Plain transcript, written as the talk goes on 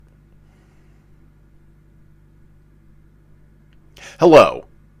Hello,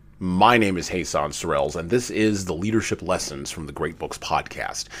 my name is Hassan Sorrells, and this is the Leadership Lessons from the Great Books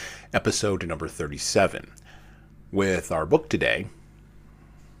Podcast, episode number 37, with our book today,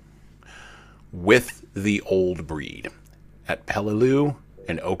 With the Old Breed, at Peleliu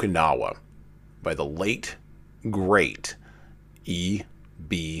and Okinawa, by the late, great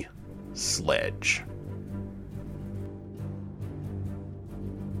E.B. Sledge.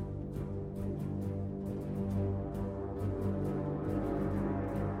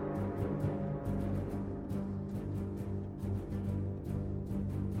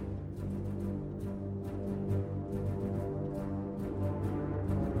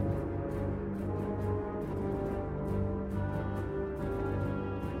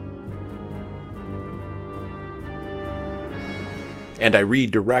 And I read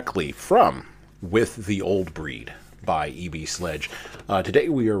directly from With the Old Breed by E.B. Sledge. Today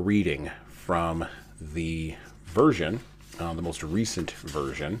we are reading from the version, the most recent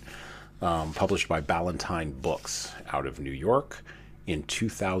version, published by Ballantine Books out of New York in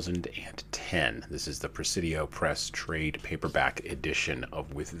 2010. This is the Presidio Press trade paperback edition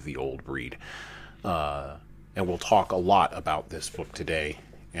of With the Old Breed. And we'll talk a lot about this book today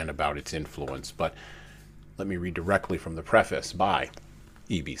and about its influence, but let me read directly from the preface by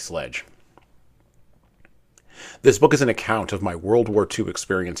E.B. Sledge. This book is an account of my World War II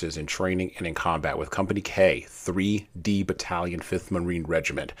experiences in training and in combat with Company K, 3D Battalion, 5th Marine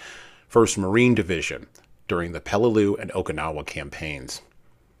Regiment, 1st Marine Division, during the Peleliu and Okinawa campaigns.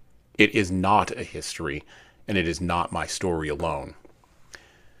 It is not a history, and it is not my story alone.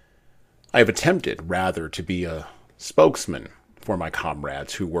 I have attempted, rather, to be a spokesman for my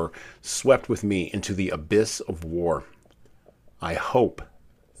comrades who were swept with me into the abyss of war. I hope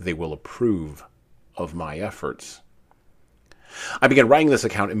they will approve of my efforts. I began writing this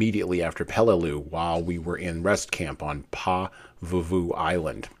account immediately after Peleliu while we were in rest camp on Pa Vuvu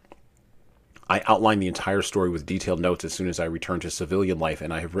Island. I outlined the entire story with detailed notes as soon as I returned to civilian life,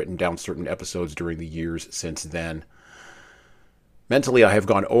 and I have written down certain episodes during the years since then. Mentally, I have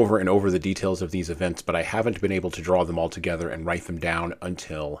gone over and over the details of these events, but I haven't been able to draw them all together and write them down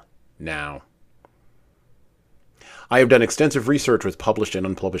until now. I have done extensive research with published and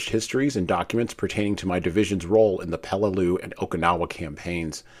unpublished histories and documents pertaining to my division's role in the Peleliu and Okinawa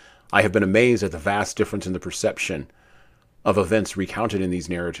campaigns. I have been amazed at the vast difference in the perception of events recounted in these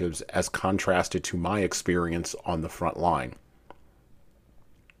narratives as contrasted to my experience on the front line.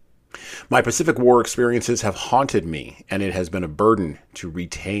 My Pacific War experiences have haunted me, and it has been a burden to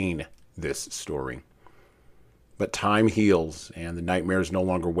retain this story. But time heals, and the nightmares no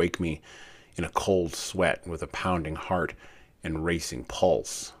longer wake me in a cold sweat with a pounding heart and racing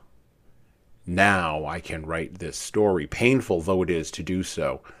pulse. Now I can write this story, painful though it is to do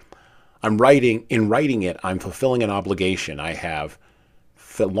so. In writing it, I'm fulfilling an obligation I have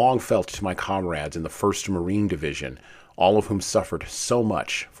long felt to my comrades in the 1st Marine Division, all of whom suffered so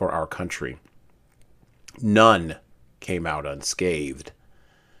much for our country. None came out unscathed.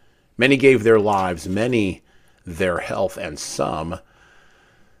 Many gave their lives, many their health, and some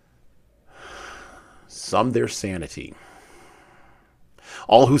their sanity.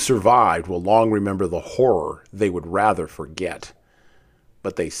 All who survived will long remember the horror they would rather forget.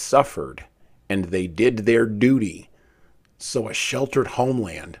 But they suffered, and they did their duty, so a sheltered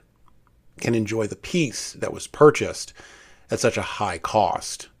homeland can enjoy the peace that was purchased at such a high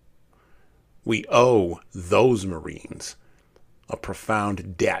cost. We owe those Marines a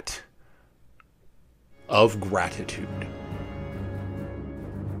profound debt of gratitude.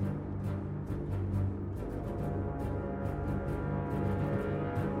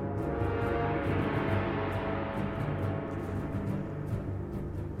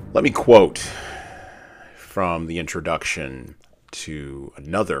 Let me quote from the introduction to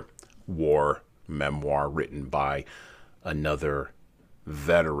another war memoir written by another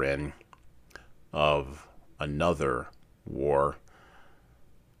veteran of another war.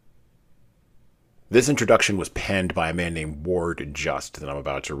 This introduction was penned by a man named Ward Just that I'm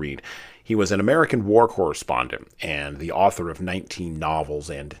about to read. He was an American war correspondent and the author of 19 novels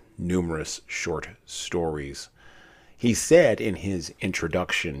and numerous short stories. He said in his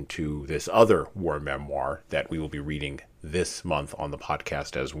introduction to this other war memoir that we will be reading this month on the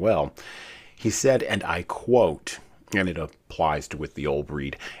podcast as well, he said, and I quote, and it applies to With the Old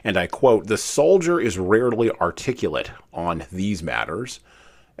Breed, and I quote, "The soldier is rarely articulate on these matters,"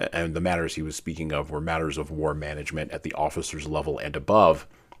 and the matters he was speaking of were matters of war management at the officer's level and above,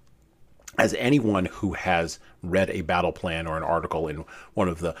 "as anyone who has read a battle plan or an article in one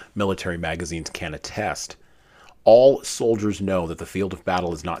of the military magazines can attest. All soldiers know that the field of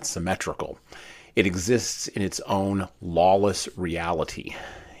battle is not symmetrical. It exists in its own lawless reality,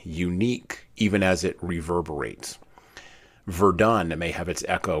 unique even as it reverberates. Verdun may have its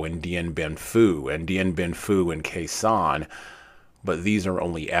echo in Dien Bien Phu and Dien Bien Phu in Khe Sanh, but these are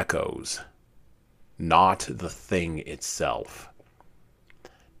only echoes, not the thing itself.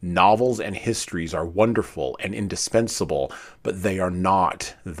 Novels and histories are wonderful and indispensable, but they are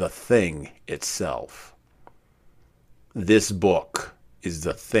not the thing itself. This book is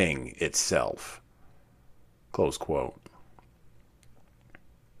the thing itself. Close quote.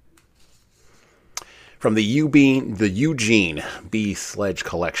 From the Eugene B. Sledge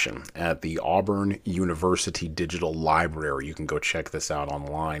Collection at the Auburn University Digital Library. You can go check this out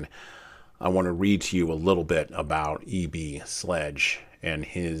online. I want to read to you a little bit about E.B. Sledge and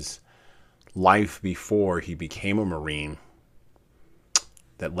his life before he became a Marine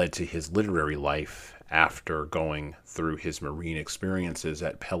that led to his literary life after going through his Marine experiences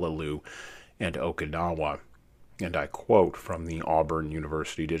at Peleliu and Okinawa. And I quote from the Auburn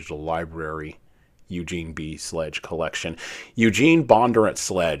University Digital Library, Eugene B. Sledge Collection. Eugene Bondurant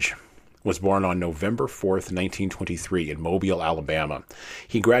Sledge was born on November 4th, 1923 in Mobile, Alabama.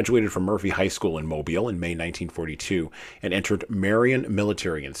 He graduated from Murphy High School in Mobile in May 1942 and entered Marion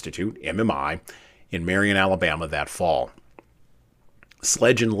Military Institute, MMI, in Marion, Alabama that fall.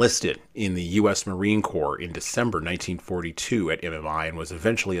 Sledge enlisted in the U.S. Marine Corps in December 1942 at MMI and was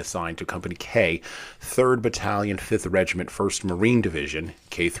eventually assigned to Company K, 3rd Battalion, 5th Regiment, 1st Marine Division,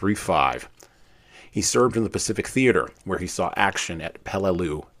 K-35. He served in the Pacific Theater, where he saw action at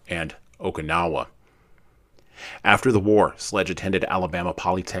Peleliu and Okinawa. After the war, Sledge attended Alabama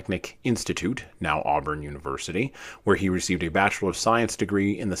Polytechnic Institute, now Auburn University, where he received a Bachelor of Science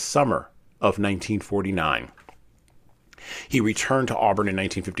degree in the summer of 1949. He returned to Auburn in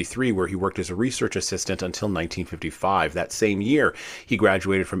 1953, where he worked as a research assistant until 1955. That same year, he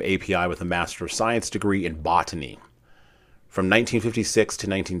graduated from API with a Master of Science degree in botany. From 1956 to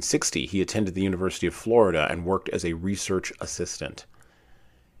 1960, he attended the University of Florida and worked as a research assistant.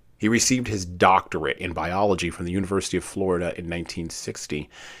 He received his doctorate in biology from the University of Florida in 1960.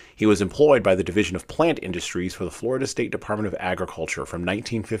 He was employed by the Division of Plant Industries for the Florida State Department of Agriculture from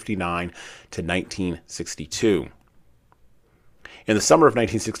 1959 to 1962. In the summer of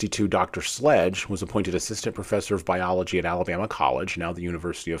 1962, Dr. Sledge was appointed assistant professor of biology at Alabama College, now the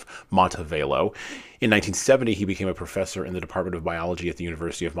University of Montevallo. In 1970, he became a professor in the Department of Biology at the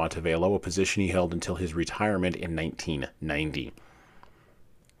University of Montevallo, a position he held until his retirement in 1990.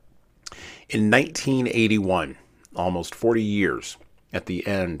 In 1981, almost 40 years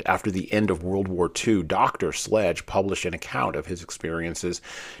after the end of World War II, Dr. Sledge published an account of his experiences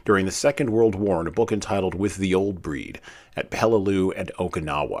during the Second World War in a book entitled With the Old Breed at Peleliu and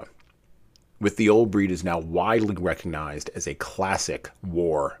Okinawa. With the Old Breed is now widely recognized as a classic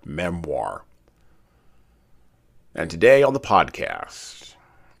war memoir. And today on the podcast,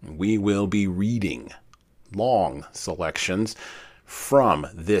 we will be reading long selections from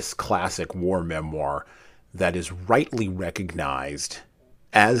this classic war memoir that is rightly recognized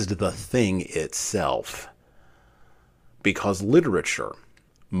as the thing itself. Because literature,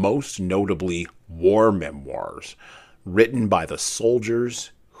 most notably war memoirs, written by the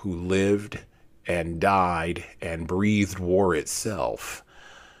soldiers who lived and died and breathed war itself,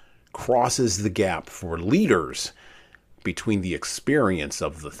 crosses the gap for leaders between the experience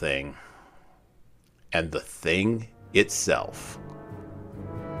of the thing and the thing itself.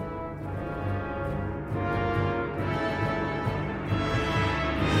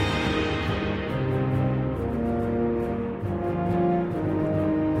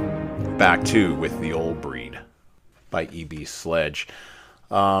 Back to With the Old Breed by E.B. Sledge.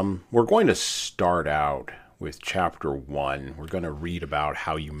 We're going to start out with Chapter 1. We're going to read about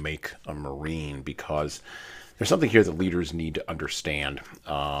how you make a Marine, because there's something here that leaders need to understand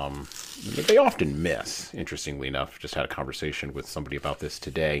that they often miss, interestingly enough. Just had a conversation with somebody about this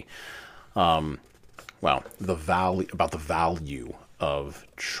today. The value of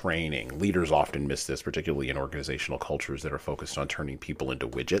training. Leaders often miss this, particularly in organizational cultures that are focused on turning people into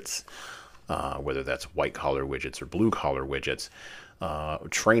widgets, whether that's white-collar widgets or blue-collar widgets.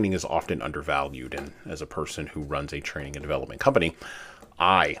 Training is often undervalued, and as a person who runs a training and development company,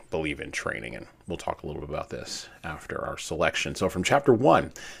 I believe in training, and we'll talk a little bit about this after our selection. So from Chapter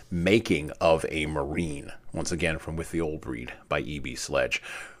 1, Making of a Marine, once again from With the Old Breed by E.B. Sledge.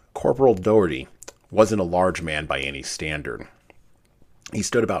 Corporal Doherty wasn't a large man by any standard. He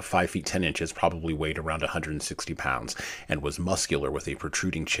stood about 5 feet 10 inches, probably weighed around 160 pounds, and was muscular with a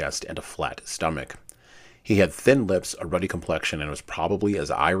protruding chest and a flat stomach. He had thin lips, a ruddy complexion, and was probably as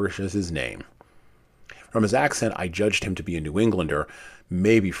Irish as his name. From his accent, I judged him to be a New Englander,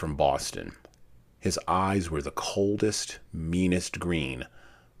 maybe from Boston. His eyes were the coldest, meanest green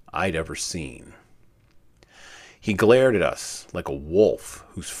I'd ever seen. He glared at us like a wolf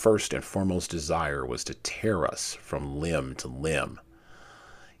whose first and foremost desire was to tear us from limb to limb.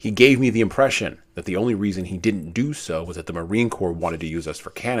 He gave me the impression that the only reason he didn't do so was that the Marine Corps wanted to use us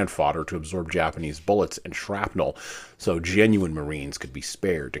for cannon fodder to absorb Japanese bullets and shrapnel, so genuine Marines could be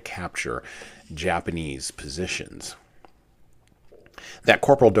spared to capture Japanese positions. That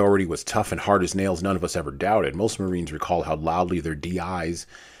Corporal Doherty was tough and hard as nails, none of us ever doubted. Most Marines recall how loudly their DIs,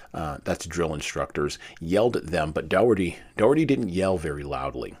 that's drill instructors, yelled at them, but Doherty didn't yell very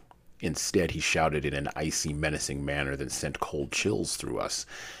loudly. Instead, he shouted in an icy, menacing manner that sent cold chills through us.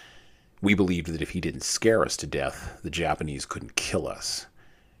 We believed that if he didn't scare us to death, the Japanese couldn't kill us.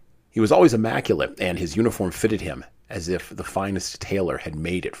 He was always immaculate, and his uniform fitted him as if the finest tailor had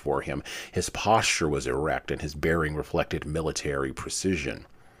made it for him. His posture was erect, and his bearing reflected military precision.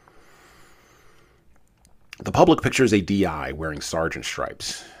 The public pictures a DI wearing sergeant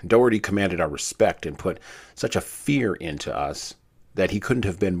stripes. Doherty commanded our respect and put such a fear into us that he couldn't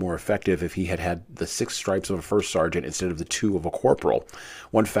have been more effective if he had had the 6 stripes of a first sergeant instead of the 2 of a corporal.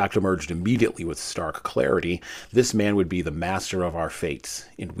 One fact emerged immediately with stark clarity. This man would be the master of our fates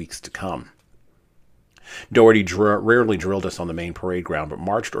in weeks to come. Doherty rarely drilled us on the main parade ground, but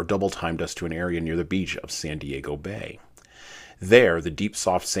marched or double-timed us to an area near the beach of San Diego Bay. There, the deep,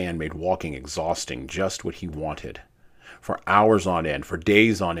 soft sand made walking exhausting, just what he wanted. For hours on end, for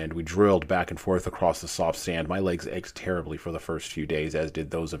days on end, we drilled back and forth across the soft sand. My legs ached terribly for the first few days, as did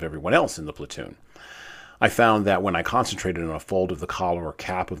those of everyone else in the platoon. I found that when I concentrated on a fold of the collar or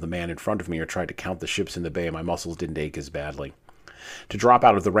cap of the man in front of me or tried to count the ships in the bay, my muscles didn't ache as badly. To drop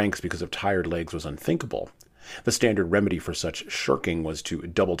out of the ranks because of tired legs was unthinkable. The standard remedy for such shirking was to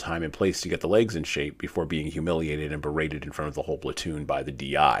double time in place to get the legs in shape before being humiliated and berated in front of the whole platoon by the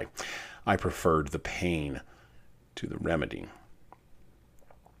DI. I preferred the pain to the remedy.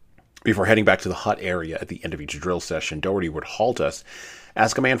 Before heading back to the hut area at the end of each drill session, Doherty would halt us,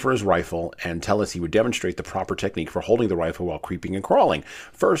 ask a man for his rifle, and tell us he would demonstrate the proper technique for holding the rifle while creeping and crawling.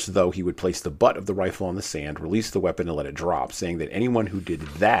 First, though, he would place the butt of the rifle on the sand, release the weapon, and let it drop, saying that anyone who did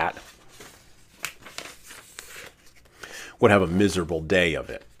that would have a miserable day of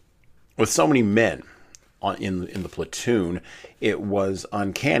it. With so many men in the platoon, it was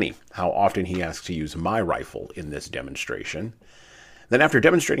uncanny how often he asked to use my rifle in this demonstration. Then after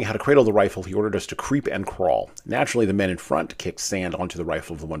demonstrating how to cradle the rifle, he ordered us to creep and crawl. Naturally, the men in front kicked sand onto the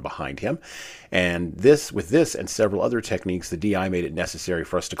rifle of the one behind him, and with this and several other techniques, the DI made it necessary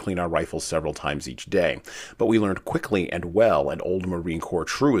for us to clean our rifles several times each day. But we learned quickly and well an old Marine Corps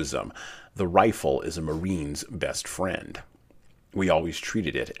truism: the rifle is a Marine's best friend. We always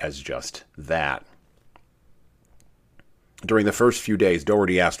treated it as just that. During the first few days,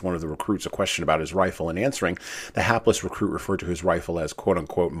 Doherty asked one of the recruits a question about his rifle. In answering, the hapless recruit referred to his rifle as,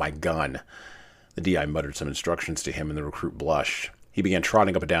 quote-unquote, my gun. The DI muttered some instructions to him, and the recruit blushed. He began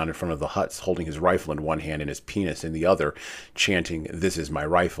trotting up and down in front of the huts, holding his rifle in one hand and his penis in the other, chanting, "This is my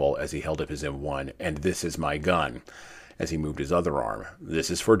rifle," as he held up his M1, and "This is my gun," as he moved his other arm. "This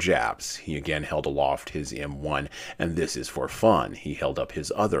is for Japs." He again held aloft his M1, and "This is for fun." He held up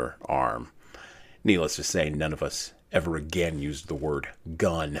his other arm. Needless to say, none of us ever again used the word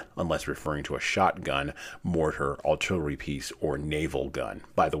gun unless referring to a shotgun, mortar, artillery piece, or naval gun.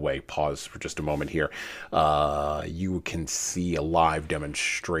 By the way, pause for just a moment here. You can see a live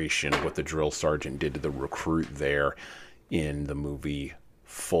demonstration of what the drill sergeant did to the recruit there in the movie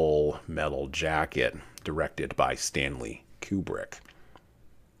Full Metal Jacket, directed by Stanley Kubrick.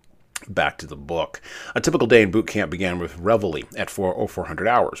 Back to the book. A typical day in boot camp began with reveille at 400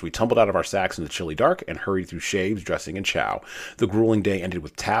 hours. We tumbled out of our sacks in the chilly dark and hurried through shaves, dressing, and chow. The grueling day ended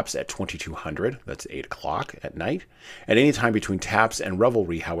with taps at 2200, that's 8 o'clock at night. At any time between taps and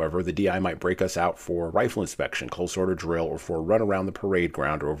revelry, however, the DI might break us out for rifle inspection, close order drill, or for a run around the parade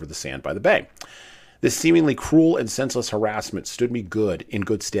ground or over the sand by the bay. This seemingly cruel and senseless harassment stood me in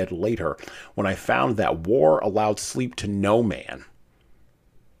good stead later, when I found that war allowed sleep to no man,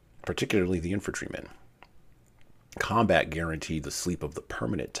 particularly the infantrymen. Combat guaranteed the sleep of the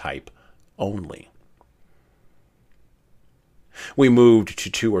permanent type only. We moved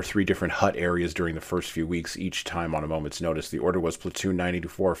to 2 or 3 different hut areas during the first few weeks, each time on a moment's notice. The order was platoon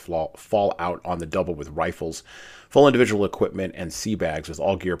 94 fall out on the double with rifles, full individual equipment, and sea bags with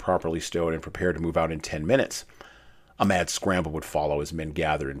all gear properly stowed and prepared to move out in 10 minutes. A mad scramble would follow as men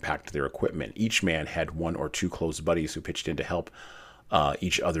gathered and packed their equipment. Each man had 1 or 2 close buddies who pitched in to help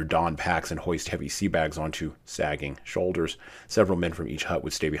each other don packs and hoist heavy sea bags onto sagging shoulders. Several men from each hut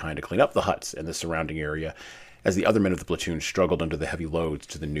would stay behind to clean up the huts and the surrounding area as the other men of the platoon struggled under the heavy loads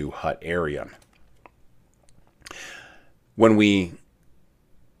to the new hut area. When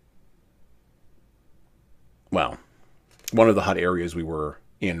one of the hot areas we were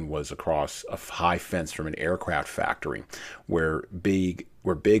in was across a high fence from an aircraft factory where big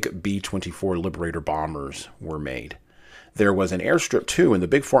B-24 Liberator bombers were made. There was an airstrip too, and the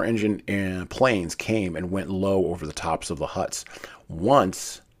big four-engine planes came and went low over the tops of the huts.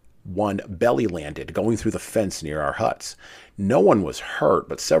 Once, one belly landed, going through the fence near our huts. No one was hurt,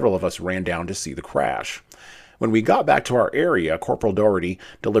 but several of us ran down to see the crash. When we got back to our area, Corporal Doherty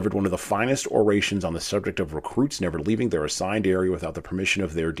delivered one of the finest orations on the subject of recruits never leaving their assigned area without the permission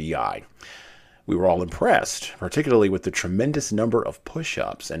of their DI. We were all impressed, particularly with the tremendous number of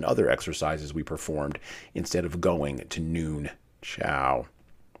push-ups and other exercises we performed instead of going to noon chow.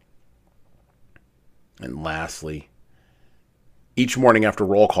 And lastly, each morning after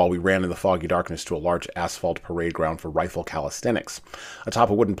roll call, we ran in the foggy darkness to a large asphalt parade ground for rifle calisthenics. Atop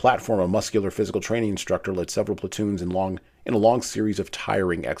a wooden platform, a muscular physical training instructor led several platoons in a long series of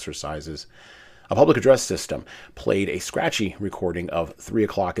tiring exercises. A public address system played a scratchy recording of 3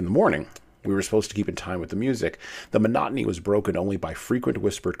 o'clock in the morning. We were supposed to keep in time with the music. The monotony was broken only by frequent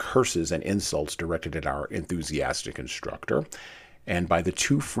whispered curses and insults directed at our enthusiastic instructor, and by the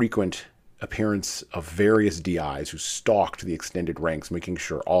too frequent appearance of various DIs who stalked the extended ranks, making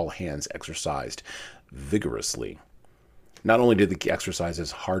sure all hands exercised vigorously. Not only did the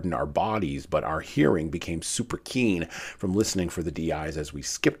exercises harden our bodies, but our hearing became super keen from listening for the DIs as we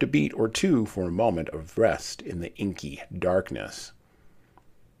skipped a beat or two for a moment of rest in the inky darkness.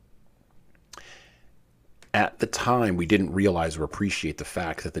 At the time, we didn't realize or appreciate the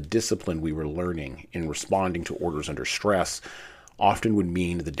fact that the discipline we were learning in responding to orders under stress often would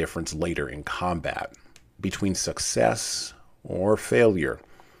mean the difference later in combat, between success or failure,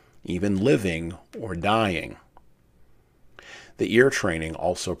 even living or dying. The ear training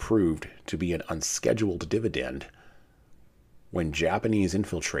also proved to be an unscheduled dividend when Japanese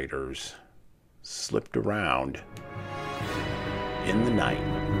infiltrators slipped around in the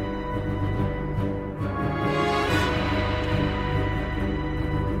night.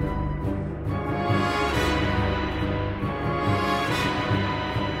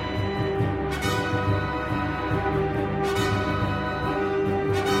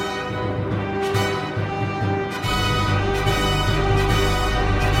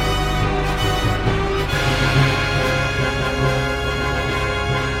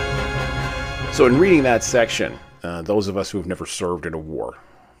 So in reading that section, those of us who have never served in a war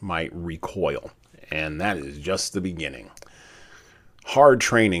might recoil, and that is just the beginning. Hard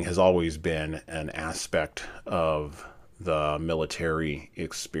training has always been an aspect of the military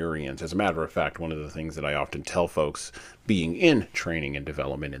experience. As a matter of fact, one of the things that I often tell folks being in training and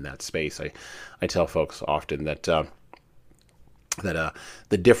development in that space, I tell folks often that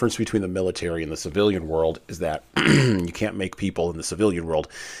the difference between the military and the civilian world is that you can't make people in the civilian world.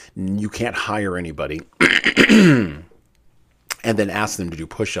 You can't hire anybody and then ask them to do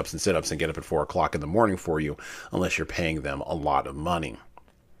push-ups and sit-ups and get up at 4 o'clock in the morning for you unless you're paying them a lot of money.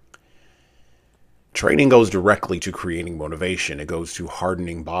 Training goes directly to creating motivation. It goes to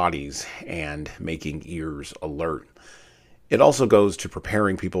hardening bodies and making ears alert. It also goes to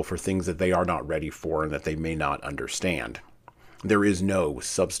preparing people for things that they are not ready for and that they may not understand. There is no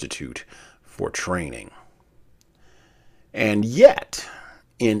substitute for training. And yet,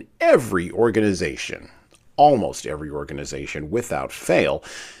 in every organization, almost every organization, without fail,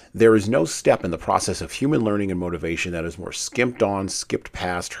 there is no step in the process of human learning and motivation that is more skimped on, skipped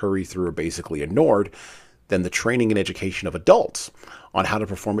past, hurried through, or basically ignored than the training and education of adults on how to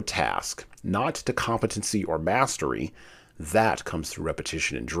perform a task, not to competency or mastery. That comes through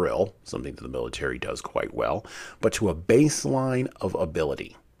repetition and drill, something that the military does quite well, but to a baseline of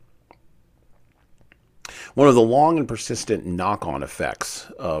ability. One of the long and persistent knock-on effects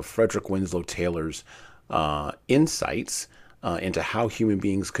of Frederick Winslow Taylor's insights into how human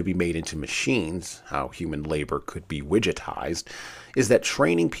beings could be made into machines, how human labor could be widgetized, is that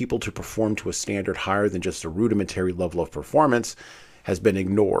training people to perform to a standard higher than just a rudimentary level of performance has been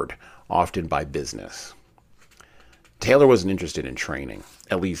ignored, often by business. Taylor wasn't interested in training,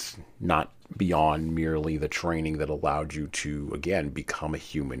 at least not beyond merely the training that allowed you to, again, become a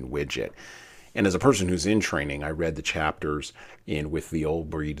human widget. And as a person who's in training, I read the chapters in With the Old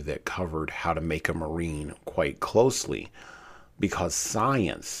Breed that covered how to make a Marine quite closely, because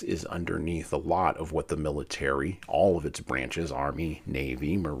science is underneath a lot of what the military, all of its branches, Army,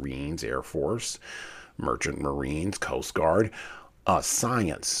 Navy, Marines, Air Force, Merchant Marines, Coast Guard,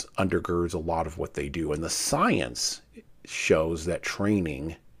 science undergirds a lot of what they do. And the science shows that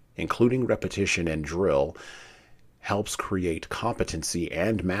training, including repetition and drill, helps create competency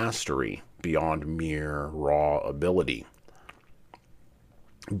and mastery beyond mere raw ability.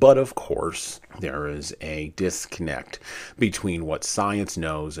 But of course, there is a disconnect between what science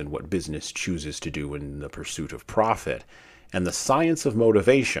knows and what business chooses to do in the pursuit of profit. And the science of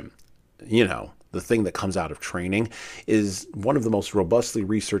motivation, the thing that comes out of training, is one of the most robustly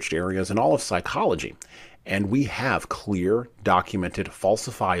researched areas in all of psychology. And we have clear, documented,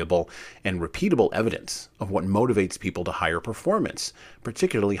 falsifiable, and repeatable evidence of what motivates people to higher performance,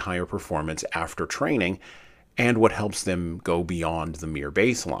 particularly higher performance after training, and what helps them go beyond the mere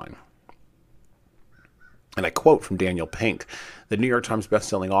baseline. And I quote from Daniel Pink, the New York Times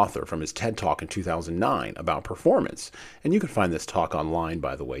bestselling author, from his TED Talk in 2009 about performance. And you can find this talk online,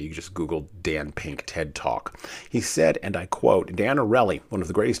 by the way. You just Google Dan Pink TED Talk. He said, and I quote, Dan Ariely, one of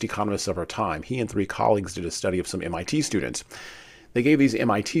the greatest economists of our time, he and 3 colleagues did a study of some MIT students. They gave these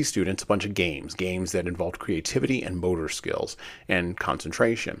MIT students a bunch of games that involved creativity and motor skills and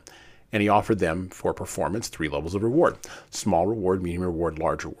concentration. And he offered them, for performance, 3 levels of reward: small reward, medium reward,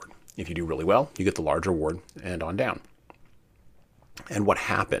 large reward. If you do really well, you get the large reward and on down. And what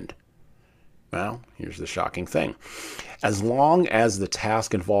happened? Well, here's the shocking thing. As long as the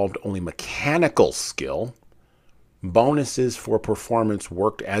task involved only mechanical skill, bonuses for performance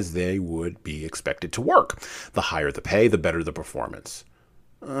worked as they would be expected to work. The higher the pay, the better the performance.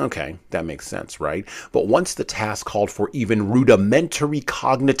 Okay, that makes sense, right? But once the task called for even rudimentary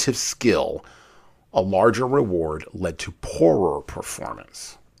cognitive skill, a larger reward led to poorer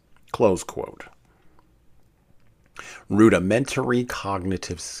performance. Close quote. Rudimentary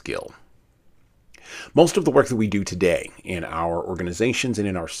cognitive skill. Most of the work that we do today in our organizations and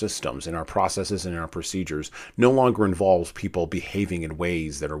in our systems, in our processes and in our procedures, no longer involves people behaving in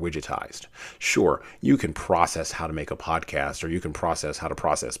ways that are widgetized. Sure, you can process how to make a podcast, or you can process how to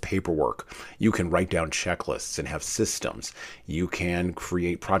process paperwork. You can write down checklists and have systems. You can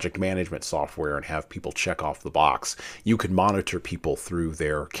create project management software and have people check off the box. You can monitor people through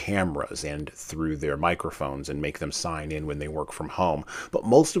their cameras and through their microphones and make them sign in when they work from home. But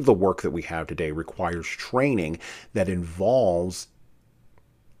most of the work that we have today requires training that involves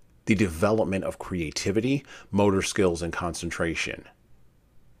the development of creativity, motor skills, and concentration.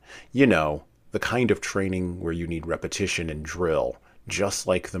 The kind of training where you need repetition and drill, just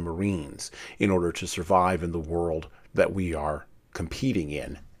like the Marines, in order to survive in the world that we are competing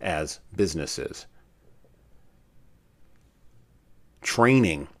in as businesses.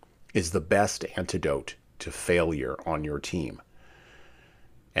 Training is the best antidote to failure on your team.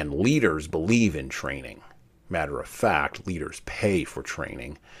 And leaders believe in training. Matter of fact, leaders pay for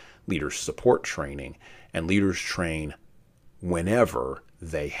training, leaders support training, and leaders train whenever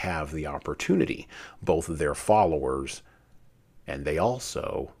they have the opportunity, both their followers, and they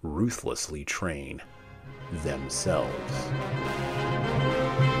also ruthlessly train themselves.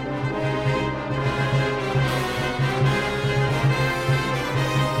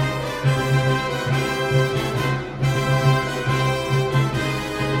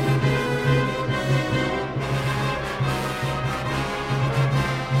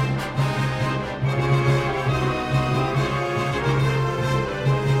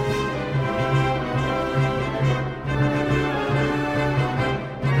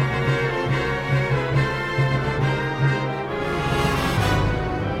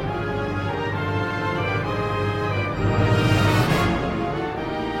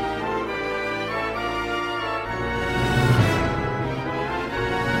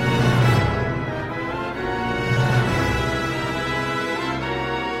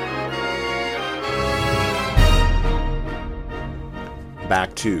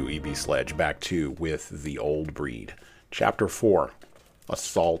 Back to E.B. Sledge, back to With the Old Breed. Chapter 4,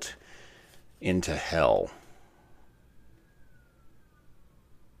 Assault into Hell.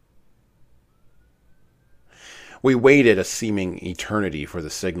 We waited a seeming eternity for the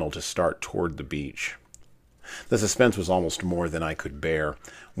signal to start toward the beach. The suspense was almost more than I could bear.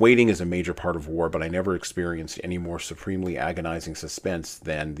 Waiting is a major part of war, but I never experienced any more supremely agonizing suspense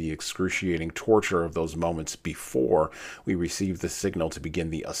than the excruciating torture of those moments before we received the signal to begin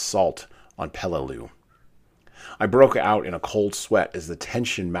the assault on Peleliu. I broke out in a cold sweat as the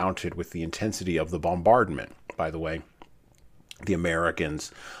tension mounted with the intensity of the bombardment. By the way, the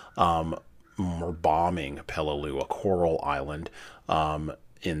Americans were bombing Peleliu, a coral island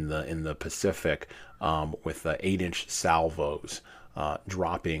in the Pacific, with 8-inch salvos,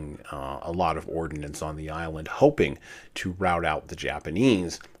 dropping a lot of ordnance on the island, hoping to rout out the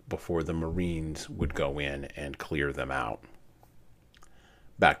Japanese before the Marines would go in and clear them out.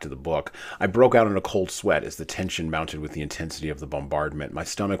 Back to the book. I broke out in a cold sweat as the tension mounted with the intensity of the bombardment. My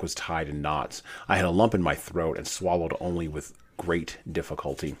stomach was tied in knots. I had a lump in my throat and swallowed only with great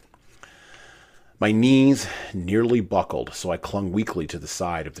difficulty. My knees nearly buckled, so I clung weakly to the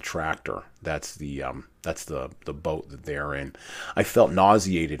side of the tractor. That's the boat that they're in. I felt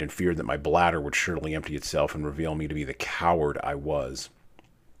nauseated and feared that my bladder would surely empty itself and reveal me to be the coward I was.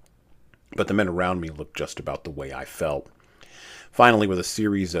 But the men around me looked just about the way I felt. Finally, with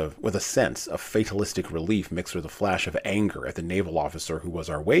a sense of fatalistic relief mixed with a flash of anger at the naval officer who was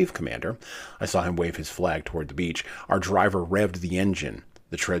our wave commander, I saw him wave his flag toward the beach. Our driver revved the engine.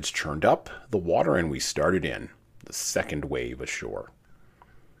 The treads churned up the water, and we started in, the second wave ashore.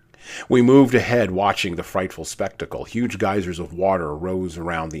 We moved ahead, watching the frightful spectacle. Huge geysers of water rose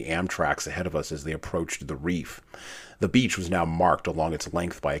around the Amtraks ahead of us as they approached the reef. The beach was now marked along its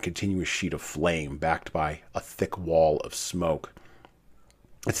length by a continuous sheet of flame, backed by a thick wall of smoke.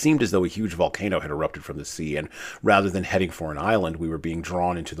 It seemed as though a huge volcano had erupted from the sea, and rather than heading for an island, we were being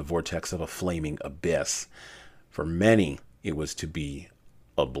drawn into the vortex of a flaming abyss. For many, it was to be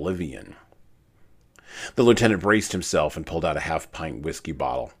oblivion. The lieutenant braced himself and pulled out a half-pint whiskey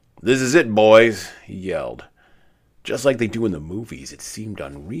bottle. "This is it, boys," he yelled. Just like they do in the movies, it seemed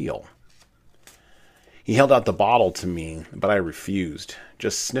unreal. He held out the bottle to me, but I refused.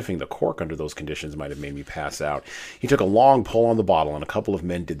 Just sniffing the cork under those conditions might have made me pass out. He took a long pull on the bottle, and a couple of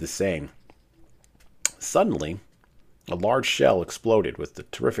men did the same. Suddenly, a large shell exploded with a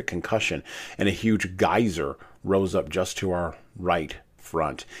terrific concussion, and a huge geyser rose up just to our right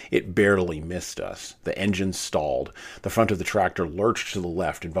front. It barely missed us. The engine stalled. The front of the tractor lurched to the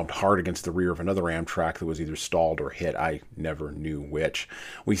left and bumped hard against the rear of another Amtrak that was either stalled or hit. I never knew which.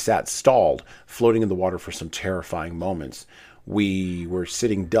 We sat stalled, floating in the water for some terrifying moments. We were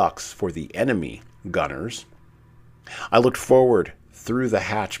sitting ducks for the enemy gunners. I looked forward through the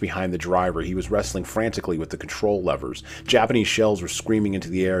hatch behind the driver. He was wrestling frantically with the control levers. Japanese shells were screaming into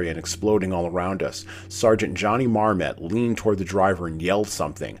the area and exploding all around us. Sergeant Johnny Marmot leaned toward the driver and yelled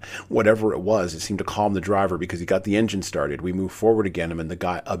something. Whatever it was, it seemed to calm the driver because he got the engine started. We moved forward again amid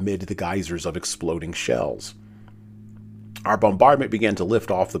the geysers of exploding shells. Our bombardment began to lift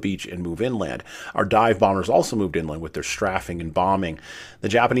off the beach and move inland. Our dive bombers also moved inland with their strafing and bombing. The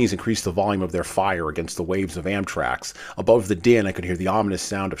Japanese increased the volume of their fire against the waves of Amtraks. Above the din, I could hear the ominous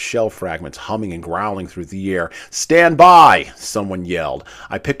sound of shell fragments humming and growling through the air. "Stand by!" someone yelled.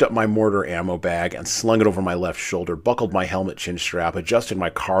 I picked up my mortar ammo bag and slung it over my left shoulder, buckled my helmet chin strap, adjusted my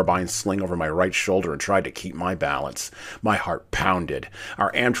carbine sling over my right shoulder, and tried to keep my balance. My heart pounded.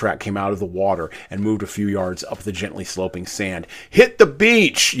 Our Amtrak came out of the water and moved a few yards up the gently sloping sand. "Hit the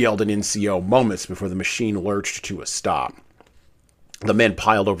beach!" yelled an NCO moments before the machine lurched to a stop. The men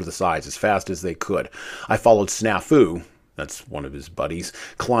piled over the sides as fast as they could. I followed Snafu, that's one of his buddies,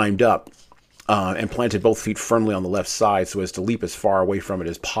 climbed up and planted both feet firmly on the left side so as to leap as far away from it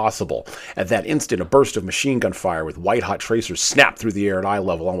as possible. At that instant, a burst of machine gun fire with white-hot tracers snapped through the air at eye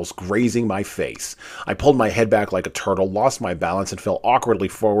level, almost grazing my face. I pulled my head back like a turtle, lost my balance, and fell awkwardly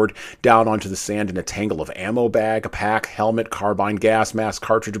forward down onto the sand in a tangle of ammo bag, pack, helmet, carbine, gas mask,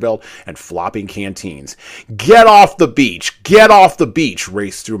 cartridge belt, and flopping canteens. "Get off the beach! Get off the beach!"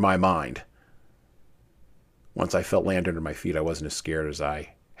 raced through my mind. Once I felt land under my feet, I wasn't as scared as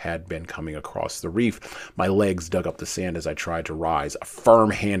I had been coming across the reef. My legs dug up the sand as I tried to rise. A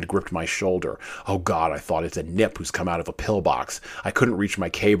firm hand gripped my shoulder. Oh God, I thought, it's a nip who's come out of a pillbox. I couldn't reach my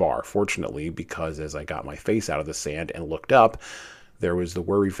K-bar, fortunately, because as I got my face out of the sand and looked up, there was the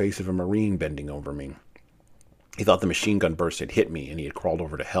worried face of a Marine bending over me. He thought the machine gun burst had hit me, and he had crawled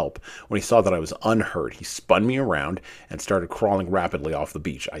over to help. When he saw that I was unhurt, he spun me around and started crawling rapidly off the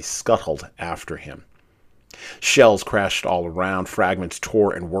beach. I scuttled after him. Shells crashed all around, fragments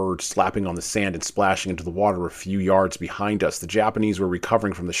tore and whirred, slapping on the sand and splashing into the water a few yards behind us. The Japanese were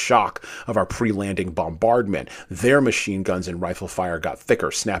recovering from the shock of our pre-landing bombardment. Their machine guns and rifle fire got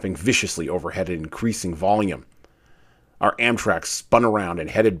thicker, snapping viciously overhead at increasing volume. Our Amtrak spun around and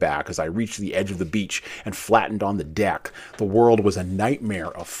headed back as I reached the edge of the beach and flattened on the deck. The world was a nightmare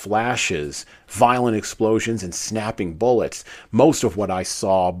of flashes, violent explosions, and snapping bullets. Most of what I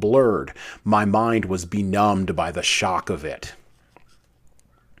saw blurred. My mind was benumbed by the shock of it.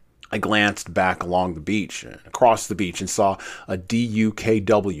 I glanced back along the beach and across the beach and saw a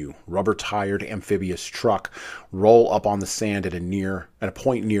DUKW, rubber-tired amphibious truck, roll up on the sand at a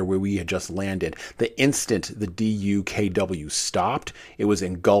point near where we had just landed. The instant the DUKW stopped, it was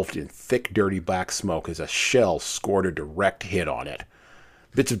engulfed in thick, dirty black smoke as a shell scored a direct hit on it.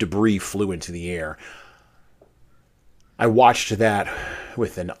 Bits of debris flew into the air. I watched that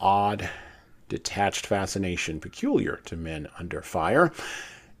with an odd, detached fascination peculiar to men under fire,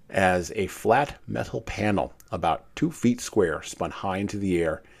 as a flat metal panel about 2 feet square spun high into the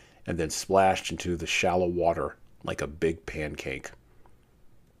air and then splashed into the shallow water like a big pancake.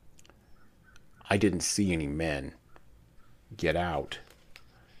 I didn't see any men get out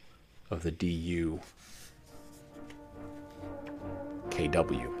of the DU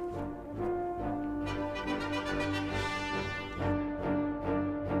KW.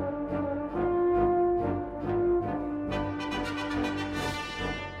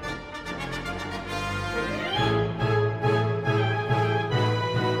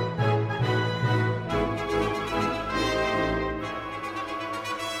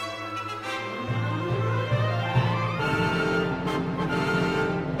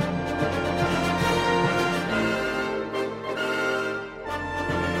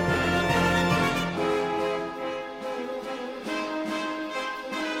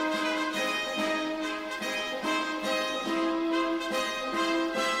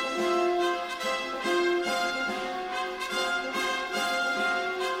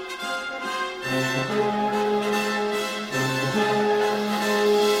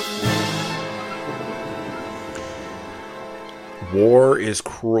 War is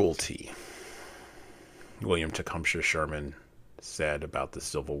cruelty, William Tecumseh Sherman said about the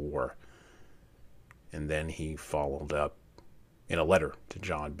Civil War. And then he followed up in a letter to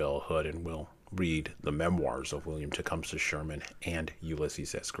John Bell Hood, and we'll read the memoirs of William Tecumseh Sherman and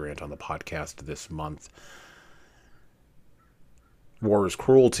Ulysses S. Grant on the podcast this month. War is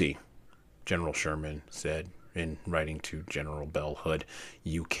cruelty, General Sherman said in writing to General Bell Hood.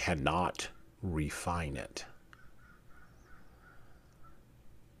 You cannot refine it.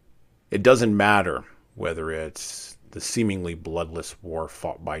 It doesn't matter whether it's the seemingly bloodless war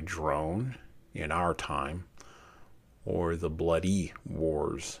fought by drone in our time or the bloody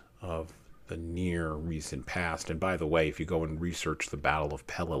wars of the near recent past. And by the way, if you go and research the Battle of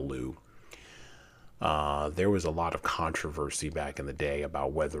Peleliu, there was a lot of controversy back in the day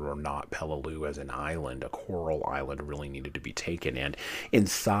about whether or not Peleliu as an island, a coral island, really needed to be taken. And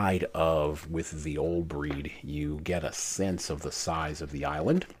inside of, with the old breed, you get a sense of the size of the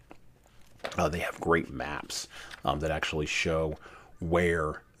island. They have great maps that actually show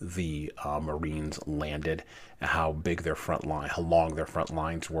where the Marines landed, how big their front line, how long their front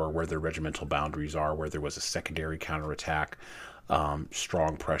lines were, where their regimental boundaries are, where there was a secondary counterattack,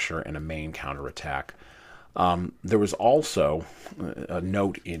 strong pressure, and a main counterattack. There was also a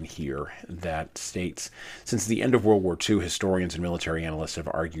note in here that states, since the end of World War II, historians and military analysts have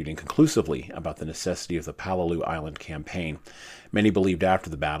argued inconclusively about the necessity of the Peleliu Island campaign. Many believed after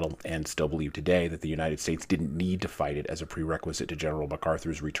the battle, and still believe today, that the United States didn't need to fight it as a prerequisite to General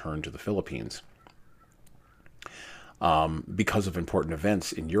MacArthur's return to the Philippines. Because of important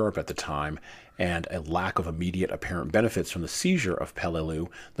events in Europe at the time and a lack of immediate apparent benefits from the seizure of Peleliu,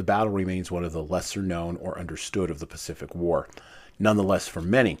 the battle remains one of the lesser known or understood of the Pacific War. Nonetheless, for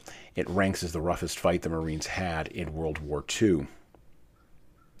many, it ranks as the roughest fight the Marines had in World War II.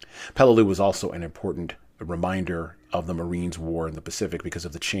 Peleliu was also an important reminder of the Marines' war in the Pacific because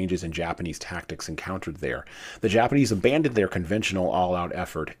of the changes in Japanese tactics encountered there. The Japanese abandoned their conventional all-out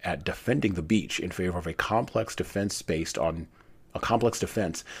effort at defending the beach in favor of a complex defense based upon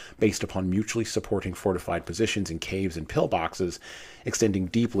mutually supporting fortified positions in caves and pillboxes extending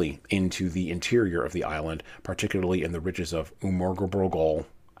deeply into the interior of the island, particularly in the ridges of Umurgabregol.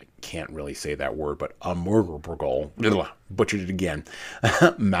 I can't really say that word, but Umurgabregol, butchered it again,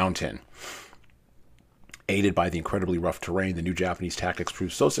 mountain. Aided by the incredibly rough terrain, the new Japanese tactics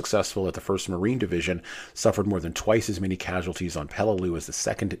proved so successful that the 1st Marine Division suffered more than twice as many casualties on Peleliu as the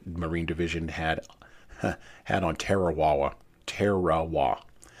 2nd Marine Division had on Tarawa.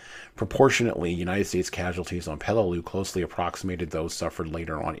 Proportionately, United States casualties on Peleliu closely approximated those suffered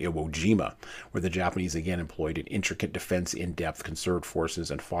later on Iwo Jima, where the Japanese again employed an intricate defense, in-depth conserved forces,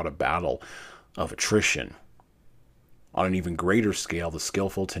 and fought a battle of attrition. On an even greater scale, the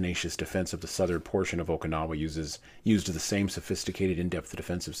skillful, tenacious defense of the southern portion of Okinawa used the same sophisticated, in-depth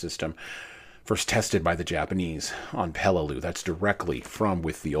defensive system first tested by the Japanese on Peleliu. That's directly from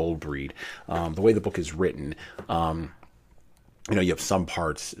With the Old Breed. The way the book is written, you have some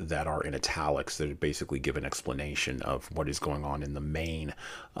parts that are in italics that basically give an explanation of what is going on in the main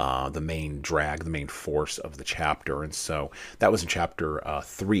drag, the main force of the chapter. And so that was in chapter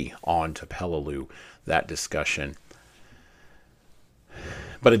 3, on to Peleliu, that discussion.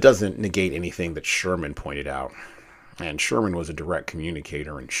 But it doesn't negate anything that Sherman pointed out. And Sherman was a direct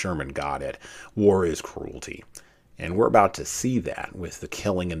communicator, and Sherman got it. War is cruelty. And we're about to see that with the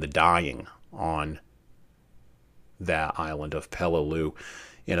killing and the dying on that island of Peleliu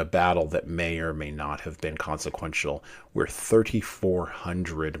in a battle that may or may not have been consequential, where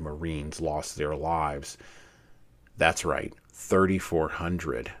 3,400 Marines lost their lives. That's right,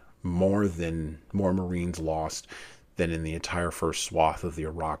 3,400. More Marines lost than in the entire first swath of the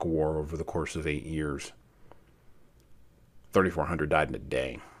Iraq War over the course of 8 years. 3,400 died in a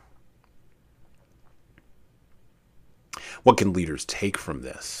day. What can leaders take from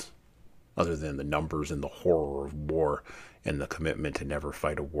this, other than the numbers and the horror of war and the commitment to never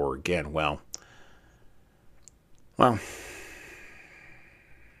fight a war again? Well,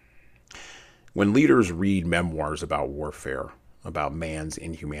 when leaders read memoirs about warfare, about man's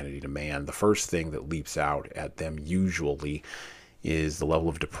inhumanity to man, the first thing that leaps out at them usually is the level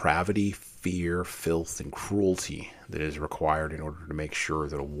of depravity, fear, filth, and cruelty that is required in order to make sure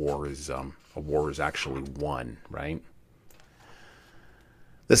that a war is actually won, right?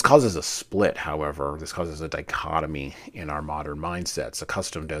 This causes a split, however. This causes a dichotomy in our modern mindsets,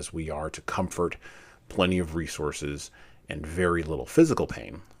 accustomed as we are to comfort, plenty of resources, and very little physical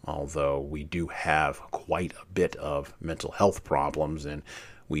pain, although we do have quite a bit of mental health problems, and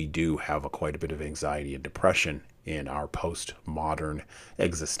we do have quite a bit of anxiety and depression in our postmodern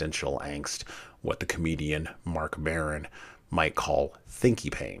existential angst, what the comedian Mark Maron might call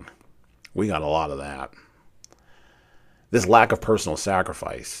thinky pain. We got a lot of that. This lack of personal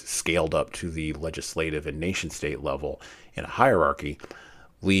sacrifice, scaled up to the legislative and nation-state level in a hierarchy,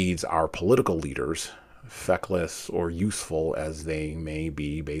 leads our political leaders, feckless or useful as they may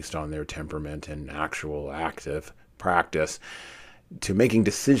be based on their temperament and actual active practice, to making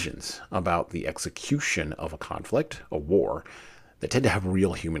decisions about the execution of a conflict, a war, that tend to have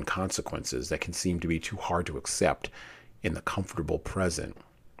real human consequences that can seem to be too hard to accept in the comfortable present.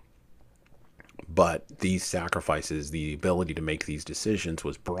 But these sacrifices, the ability to make these decisions,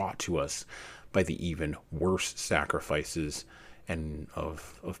 was brought to us by the even worse sacrifices and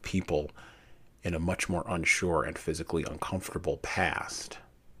of people in a much more unsure and physically uncomfortable past.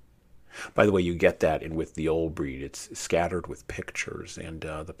 By the way, you get that in With the Old Breed. It's scattered with pictures, and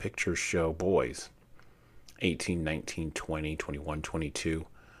the pictures show boys, 18, 19, 20, 21, 22,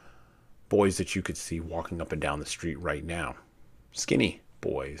 boys that you could see walking up and down the street right now. Skinny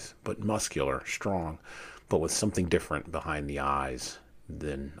boys, but muscular, strong, but with something different behind the eyes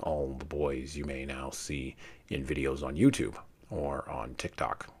than all the boys you may now see in videos on YouTube or on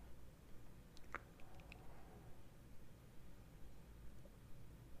TikTok.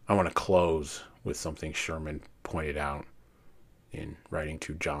 I want to close with something Sherman pointed out in writing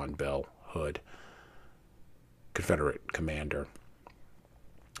to John Bell Hood, Confederate commander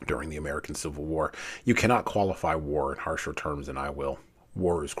during the American Civil War. You cannot qualify war in harsher terms than I will.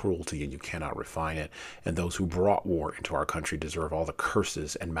 War is cruelty, and you cannot refine it. And those who brought war into our country deserve all the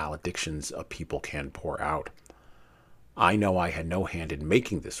curses and maledictions a people can pour out. I know I had no hand in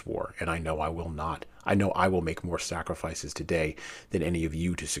making this war, and I know I will not. I know I will make more sacrifices today than any of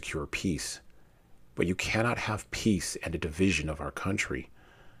you to secure peace. But you cannot have peace and a division of our country.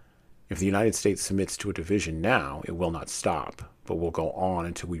 If the United States submits to a division now, it will not stop, but will go on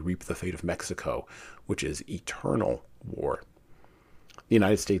until we reap the fate of Mexico, which is eternal war. The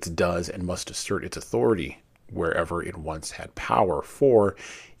United States does and must assert its authority wherever it once had power, for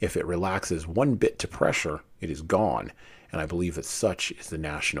if it relaxes one bit to pressure, it is gone, and I believe that such is the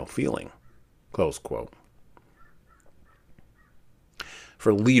national feeling." Close quote.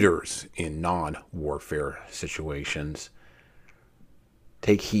 For leaders in non-warfare situations,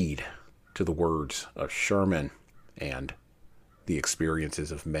 take heed to the words of Sherman and the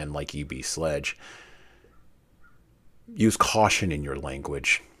experiences of men like E.B. Sledge. Use caution in your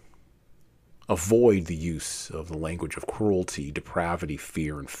language. Avoid the use of the language of cruelty, depravity,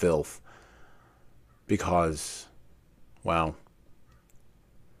 fear, and filth. Because, well,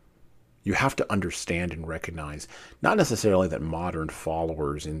 you have to understand and recognize, not necessarily that modern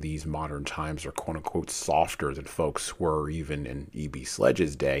followers in these modern times are quote-unquote softer than folks were even in E.B.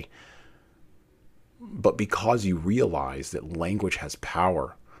 Sledge's day, but because you realize that language has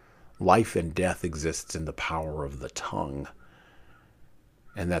power. Life and death exists in the power of the tongue.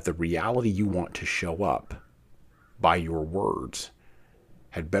 And that the reality you want to show up by your words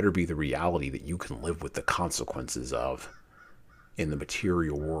had better be the reality that you can live with the consequences of in the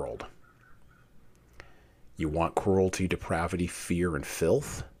material world. You want cruelty, depravity, fear, and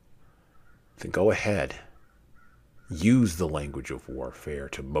filth? Then go ahead. Use the language of warfare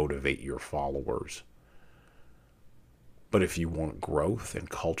to motivate your followers. But if you want growth and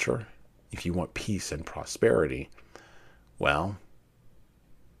culture, if you want peace and prosperity, well,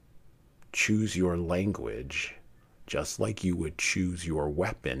 choose your language just like you would choose your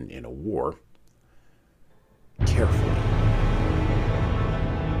weapon in a war, carefully.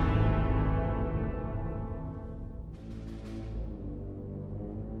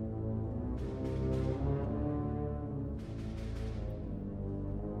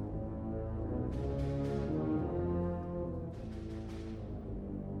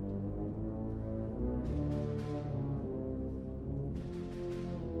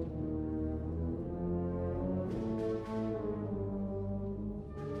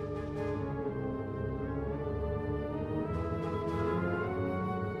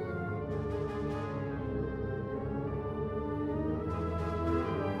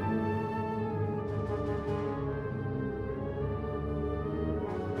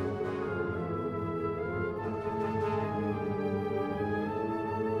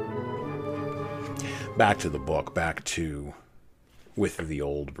 back to the book, back to With the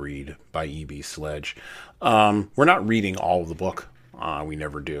Old Breed by E.B. Sledge. We're not reading all of the book. We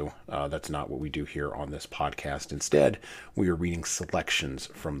never do. That's not what we do here on this podcast. Instead, we are reading selections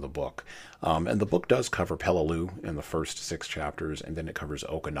from the book. And the book does cover Peleliu in the first 6 chapters, and then it covers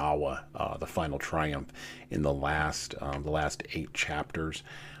Okinawa, the final triumph, in the last 8 chapters.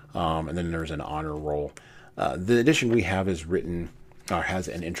 And then there's an honor roll. The edition we have is written, or has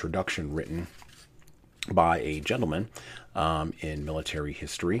an introduction written by a gentleman in military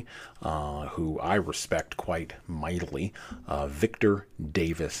history who I respect quite mightily, Victor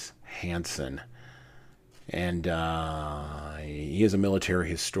Davis Hanson. And he is a military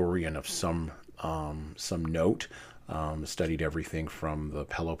historian of some note. Studied everything from the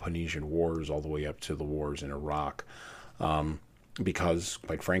Peloponnesian Wars all the way up to the wars in Iraq. Because,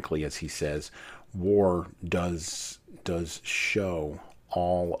 quite frankly, as he says, war does show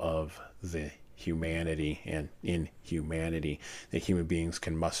all of the humanity and inhumanity that human beings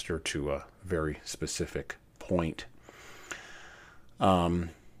can muster to a very specific point.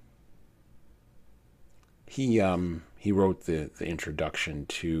 He wrote the introduction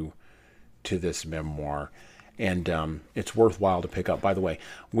to this memoir, and it's worthwhile to pick up. By the way,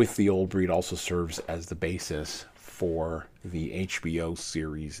 With the Old Breed also serves as the basis for the HBO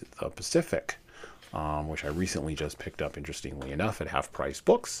series The Pacific, which I recently just picked up, interestingly enough, at Half Price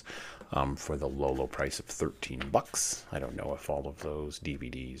Books for the low price of $13. I don't know if all of those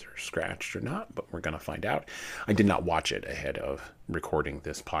DVDs are scratched or not, but we're going to find out. I did not watch it ahead of recording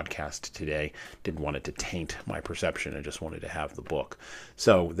this podcast today. Didn't want it to taint my perception. I just wanted to have the book.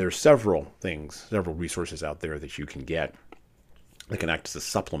 So there's several resources out there that you can get that can act as a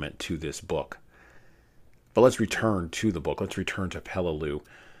supplement to this book. But let's return to the book. Let's return to Peleliu.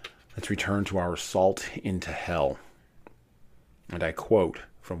 Let's return to our assault into hell. And I quote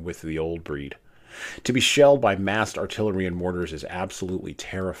from With the Old Breed. To be shelled by massed artillery and mortars is absolutely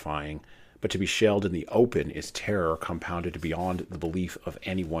terrifying, but to be shelled in the open is terror compounded beyond the belief of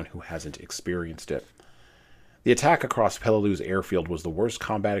anyone who hasn't experienced it. The attack across Peleliu's airfield was the worst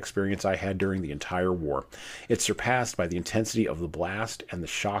combat experience I had during the entire war. It surpassed by the intensity of the blast and the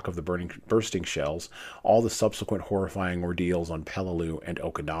shock of the bursting shells all the subsequent horrifying ordeals on Peleliu and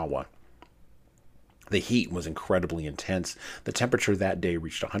Okinawa. The heat was incredibly intense. The temperature that day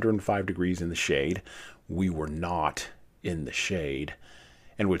reached 105 degrees in the shade. We were not in the shade.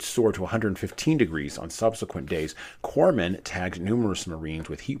 And would soar to 115 degrees on subsequent days. Corpsmen tagged numerous Marines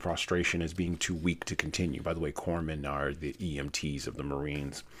with heat prostration as being too weak to continue. By the way, corpsmen are the EMTs of the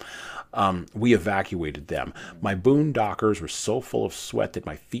Marines. We evacuated them. My boondockers were so full of sweat that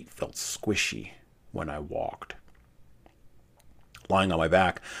my feet felt squishy when I walked. Lying on my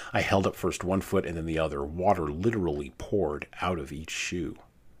back, I held up first one foot and then the other. Water literally poured out of each shoe.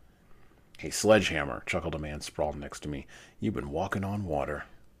 "Hey, Sledgehammer," chuckled a man sprawled next to me. "You've been walking on water."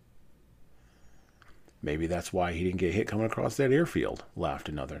 "Maybe that's why he didn't get hit coming across that airfield," laughed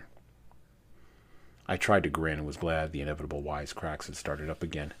another. I tried to grin and was glad the inevitable wisecracks had started up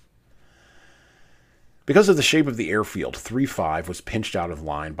again. Because of the shape of the airfield, 3-5 was pinched out of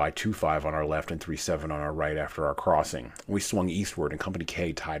line by 2-5 on our left and 3-7 on our right after our crossing. We swung eastward, and Company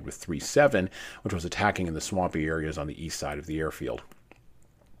K tied with 3-7, which was attacking in the swampy areas on the east side of the airfield.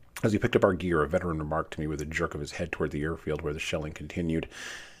 As we picked up our gear, a veteran remarked to me with a jerk of his head toward the airfield where the shelling continued,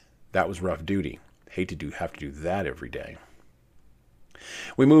 "That was rough duty. Hate to have to do that every day."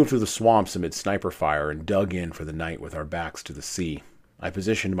 We moved through the swamps amid sniper fire and dug in for the night with our backs to the sea. I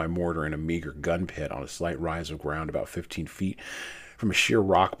positioned my mortar in a meager gun pit on a slight rise of ground about 15 feet from a sheer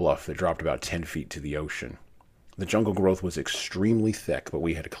rock bluff that dropped about 10 feet to the ocean. The jungle growth was extremely thick, but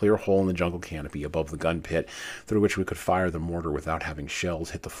we had a clear hole in the jungle canopy above the gun pit through which we could fire the mortar without having shells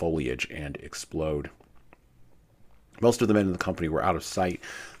hit the foliage and explode. Most of the men in the company were out of sight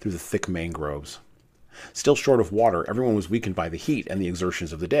through the thick mangroves. Still short of water, everyone was weakened by the heat and the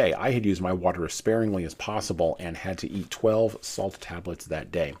exertions of the day. I had used my water as sparingly as possible and had to eat 12 salt tablets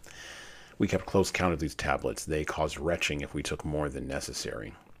that day. We kept close count of these tablets. They caused retching if we took more than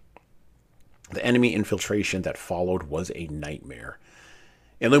necessary. The enemy infiltration that followed was a nightmare.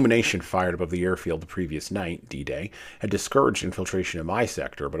 Illumination fired above the airfield the previous night, D-Day, had discouraged infiltration in my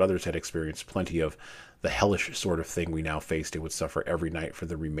sector, but others had experienced plenty of the hellish sort of thing we now faced and would suffer every night for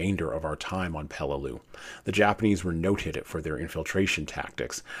the remainder of our time on Peleliu. The Japanese were noted for their infiltration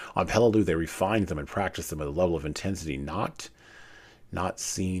tactics. On Peleliu, they refined them and practiced them at a level of intensity not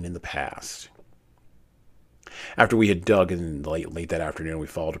seen in the past. After we had dug in late that afternoon, we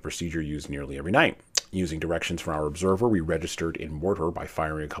followed a procedure used nearly every night. Using directions from our observer, we registered in mortar by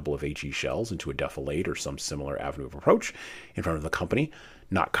firing a couple of HE shells into a defilade or some similar avenue of approach in front of the company,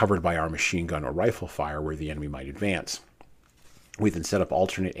 not covered by our machine gun or rifle fire where the enemy might advance. We then set up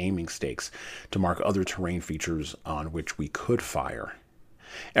alternate aiming stakes to mark other terrain features on which we could fire.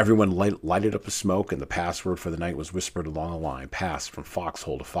 Everyone lighted up a smoke, and the password for the night was whispered along the line, pass from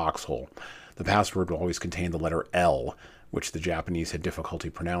foxhole to foxhole. The password would always contain the letter L, which the Japanese had difficulty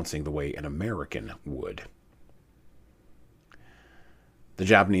pronouncing the way an American would. The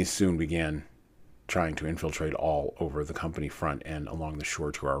Japanese soon began trying to infiltrate all over the company front and along the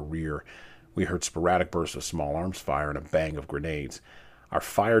shore to our rear. We heard sporadic bursts of small arms fire and a bang of grenades. Our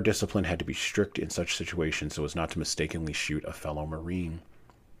fire discipline had to be strict in such situations so as not to mistakenly shoot a fellow Marine.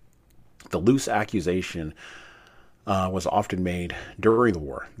 The loose accusation was often made during the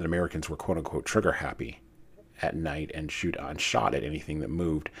war that Americans were quote-unquote trigger-happy at night and shot at anything that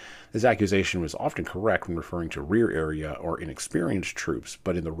moved. This accusation was often correct when referring to rear area or inexperienced troops,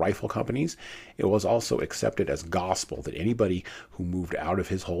 but in the rifle companies, it was also accepted as gospel that anybody who moved out of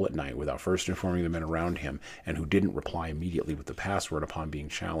his hole at night without first informing the men around him and who didn't reply immediately with the password upon being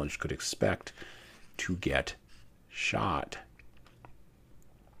challenged could expect to get shot.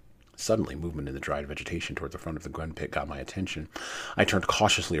 Suddenly, movement in the dried vegetation toward the front of the gun pit got my attention. I turned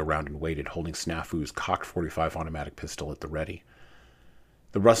cautiously around and waited, holding Snafu's cocked .45 automatic pistol at the ready.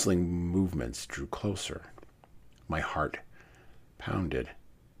 The rustling movements drew closer. My heart pounded.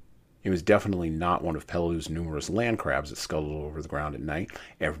 It was definitely not one of Peleliu's numerous land crabs that scuttled over the ground at night.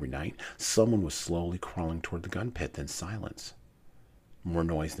 Every night, someone was slowly crawling toward the gun pit, then silence. More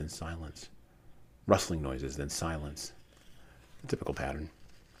noise, then silence. Rustling noises, then silence. A typical pattern.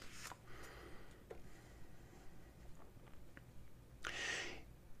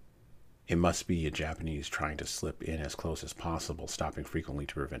 It must be a Japanese trying to slip in as close as possible, stopping frequently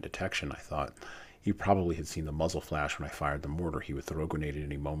to prevent detection, I thought. He probably had seen the muzzle flash when I fired the mortar. He would throw a grenade at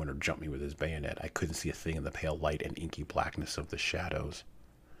any moment or jump me with his bayonet. I couldn't see a thing in the pale light and inky blackness of the shadows.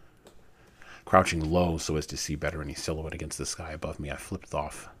 Crouching low so as to see better any silhouette against the sky above me, I flipped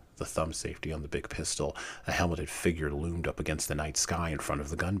off the thumb safety on the big pistol. A helmeted figure loomed up against the night sky in front of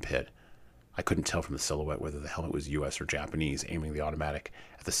the gun pit. I couldn't tell from the silhouette whether the helmet was U.S. or Japanese. Aiming the automatic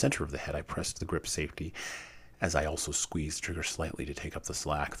at the center of the head, I pressed the grip safety as I also squeezed the trigger slightly to take up the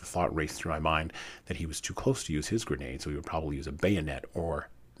slack. The thought raced through my mind that he was too close to use his grenade, so he would probably use a bayonet or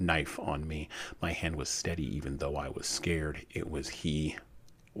knife on me. My hand was steady even though I was scared. It was he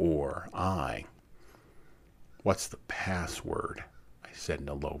or I. "What's the password?" I said in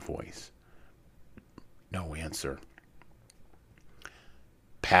a low voice. No answer.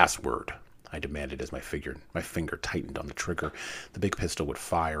 "Password," I demanded as my finger tightened on the trigger. The big pistol would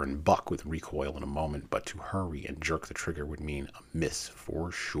fire and buck with recoil in a moment, but to hurry and jerk the trigger would mean a miss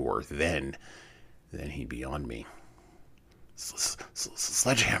for sure. Then he'd be on me.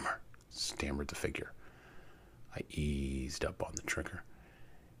 "Sledgehammer," stammered the figure. I eased up on the trigger.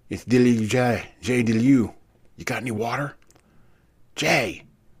 "It's Dilly Jay Dilly. You got any water?" "Jay,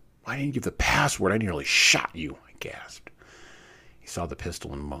 why didn't you give the password? I nearly shot you," I gasped. He saw the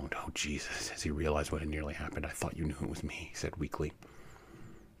pistol and moaned, "Oh, Jesus," as he realized what had nearly happened. "I thought you knew it was me," he said weakly.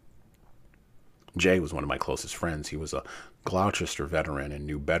 Jay was one of my closest friends. He was a Gloucester veteran and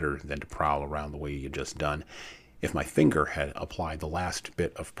knew better than to prowl around the way he had just done. If my finger had applied the last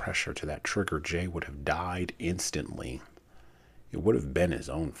bit of pressure to that trigger, Jay would have died instantly. It would have been his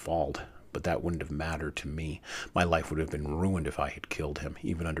own fault, but that wouldn't have mattered to me. My life would have been ruined if I had killed him,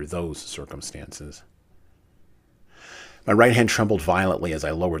 even under those circumstances. My right hand trembled violently as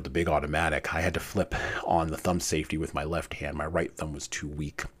I lowered the big automatic. I had to flip on the thumb safety with my left hand. My right thumb was too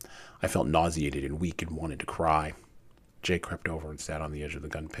weak. I felt nauseated and weak and wanted to cry. Jay crept over and sat on the edge of the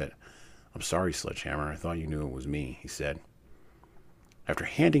gun pit. "I'm sorry, Sledgehammer. I thought you knew it was me," he said. After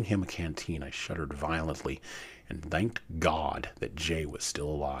handing him a canteen, I shuddered violently and thanked God that Jay was still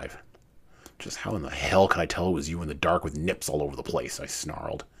alive. "Just how in the hell could I tell it was you in the dark with nips all over the place?" I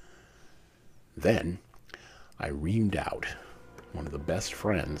snarled. Then I reamed out one of the best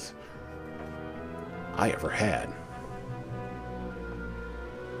friends I ever had.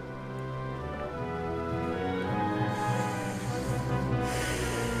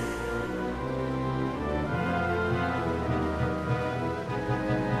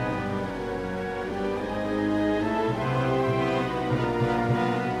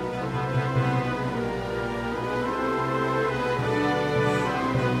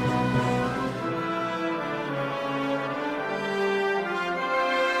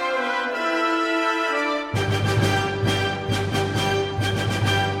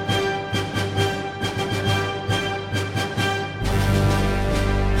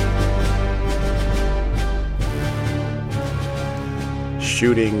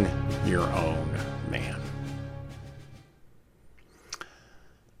 shooting your own man.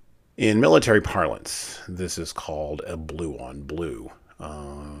 In military parlance, this is called a blue on blue.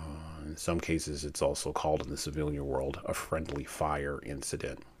 In some cases, it's also called in the civilian world a friendly fire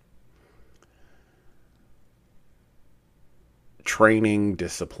incident. Training,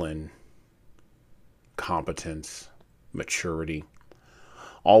 discipline, competence, maturity,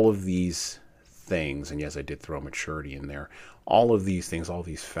 all of these things, and yes, I did throw maturity in there, all of these things, all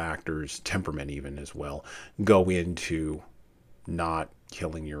these factors, temperament even as well, go into not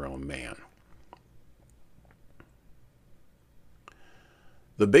killing your own man.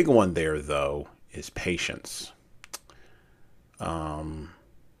 The big one there, though, is patience.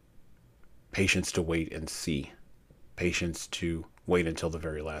 Patience to wait and see. Patience to wait until the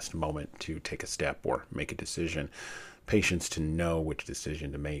very last moment to take a step or make a decision. Patience to know which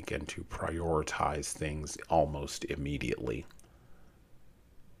decision to make and to prioritize things almost immediately.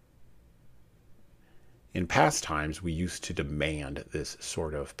 In past times, we used to demand this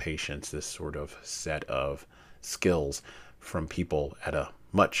sort of patience, this sort of set of skills from people at a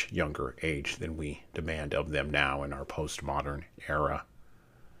much younger age than we demand of them now in our postmodern era.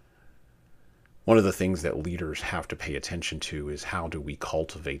 One of the things that leaders have to pay attention to is how do we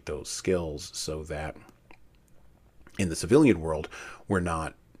cultivate those skills so that in the civilian world, we're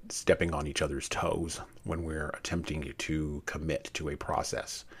not stepping on each other's toes when we're attempting to commit to a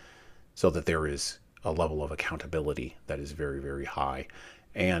process, so that there is a level of accountability that is very, very high.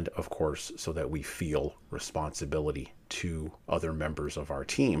 And of course, so that we feel responsibility to other members of our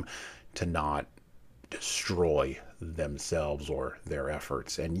team to not destroy themselves or their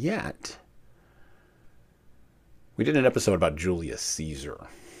efforts. And yet, we did an episode about Julius Caesar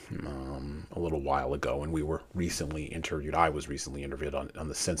a little while ago, and we were recently interviewed. I was recently interviewed on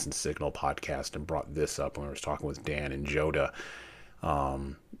the Sense and Signal podcast and brought this up when I was talking with Dan and Joda.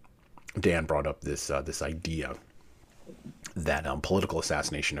 Dan brought up this idea that political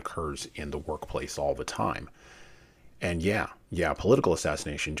assassination occurs in the workplace all the time. And yeah, political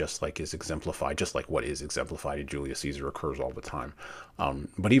assassination, just like what is exemplified in Julius Caesar, occurs all the time.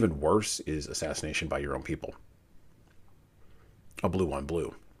 But even worse is assassination by your own people. A blue on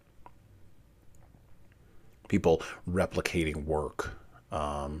blue. People replicating work,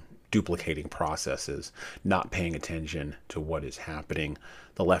 duplicating processes, not paying attention to what is happening,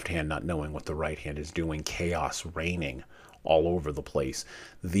 the left hand not knowing what the right hand is doing, chaos reigning all over the place.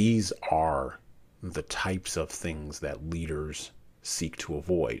 These are the types of things that leaders seek to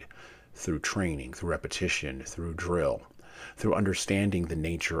avoid through training, through repetition, through drill, through understanding the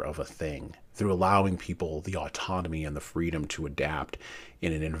nature of a thing, through allowing people the autonomy and the freedom to adapt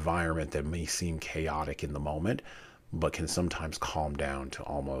in an environment that may seem chaotic in the moment, but can sometimes calm down to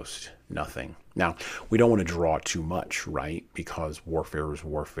almost nothing. Now, we don't want to draw too much, right? Because warfare is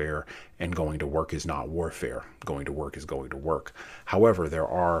warfare, and going to work is not warfare. Going to work is going to work. However, there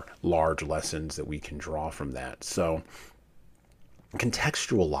are large lessons that we can draw from that. So,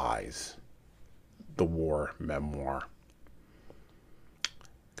 contextualize the war memoir.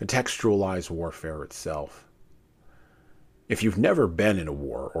 Contextualize warfare itself. If you've never been in a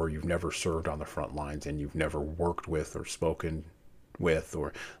war, or you've never served on the front lines, and you've never worked with or spoken with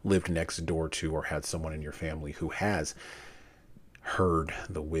or lived next door to or had someone in your family who has heard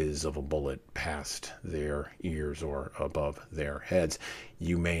the whiz of a bullet past their ears or above their heads,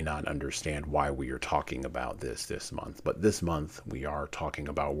 you may not understand why we are talking about this month. But this month we are talking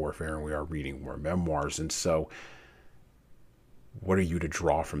about warfare, and we are reading war memoirs. And so what are you to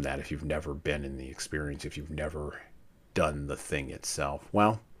draw from that if you've never been in the experience, if you've never done the thing itself?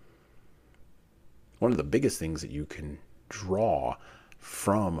 Well, one of the biggest things that you can draw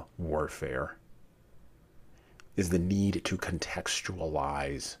from warfare is the need to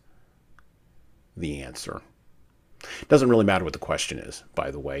contextualize the answer. It doesn't really matter what the question is,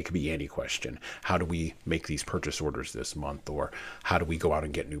 by the way. It could be any question. How do we make these purchase orders this month? Or how do we go out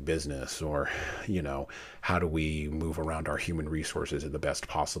and get new business? Or, how do we move around our human resources in the best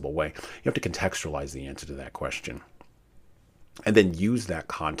possible way? You have to contextualize the answer to that question. And then use that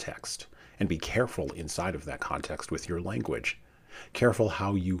context and be careful inside of that context with your language. Careful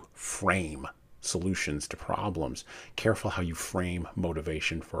how you frame solutions to problems. Careful how you frame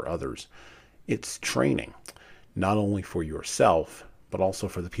motivation for others. It's training, not only for yourself, but also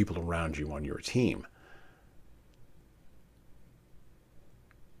for the people around you on your team.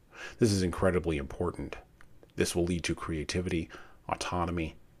 This is incredibly important. This will lead to creativity,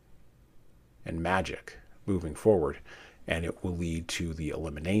 autonomy, and magic moving forward. And it will lead to the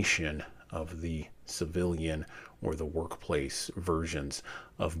elimination of the civilian or the workplace versions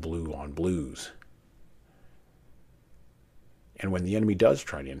of blue on blues. And when the enemy does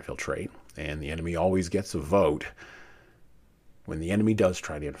try to infiltrate, and the enemy always gets a vote, when the enemy does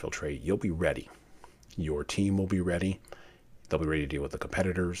try to infiltrate, you'll be ready. Your team will be ready. They'll be ready to deal with the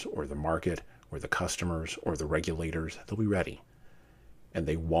competitors or the market or the customers or the regulators. They'll be ready. And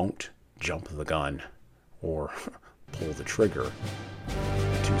they won't jump the gun or pull the trigger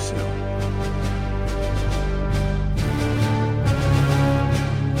too soon.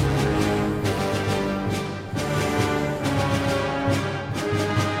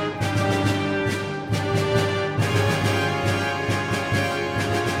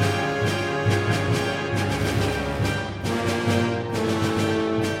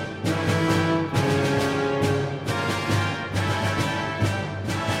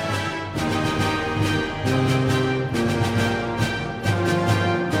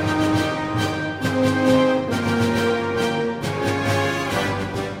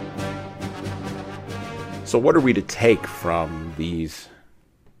 So what are we to take from these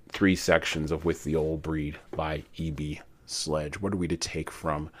 3 sections of With the Old Breed by E.B. Sledge? What are we to take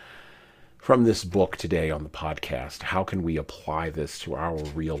from this book today on the podcast? How can we apply this to our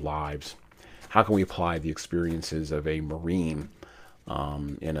real lives? How can we apply the experiences of a Marine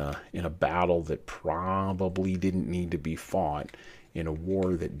in a battle that probably didn't need to be fought, in a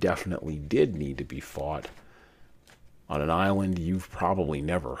war that definitely did need to be fought, on an island you've probably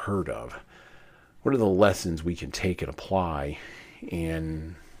never heard of? What are the lessons we can take and apply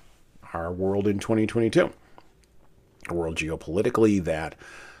in our world in 2022? A world geopolitically that,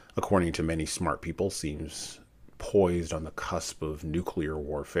 according to many smart people, seems poised on the cusp of nuclear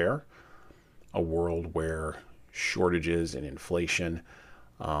warfare. A world where shortages and inflation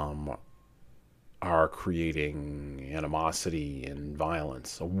are creating animosity and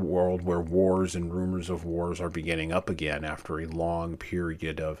violence. A world where wars and rumors of wars are beginning up again after a long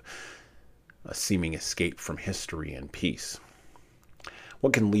period of a seeming escape from history and peace.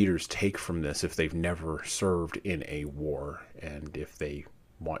 What can leaders take from this if they've never served in a war, and if they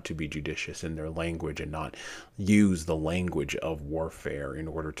want to be judicious in their language and not use the language of warfare in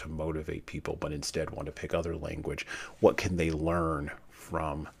order to motivate people, but instead want to pick other language? What can they learn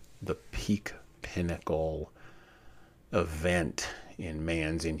from the peak pinnacle event in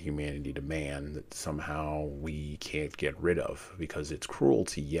man's inhumanity to man that somehow we can't get rid of? Because it's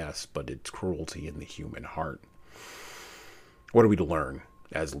cruelty, yes, but it's cruelty in the human heart. What are we to learn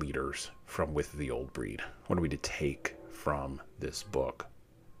as leaders from With the Old Breed? What are we to take from this book?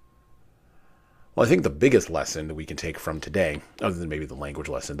 Well, I think the biggest lesson that we can take from today, other than maybe the language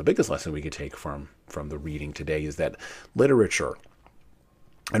lesson, the biggest lesson we can take from the reading today is that literature,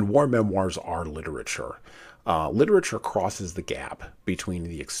 and war memoirs are literature. Literature crosses the gap between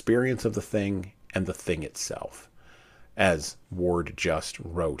the experience of the thing and the thing itself. As Ward just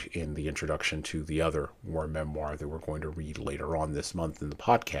wrote in the introduction to the other war memoir that we're going to read later on this month in the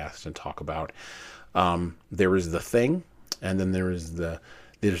podcast and talk about, there is the thing, and then there's the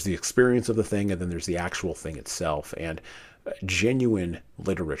experience of the thing, and then there's the actual thing itself. And genuine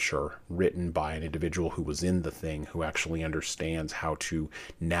literature written by an individual who was in the thing, who actually understands how to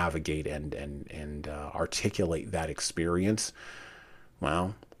navigate and articulate that experience,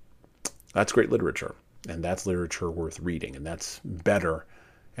 well, that's great literature. And that's literature worth reading. And that's better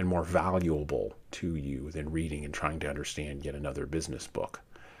and more valuable to you than reading and trying to understand yet another business book.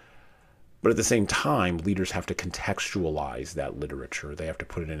 But at the same time, leaders have to contextualize that literature. They have to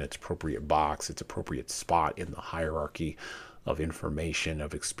put it in its appropriate box, its appropriate spot in the hierarchy of information,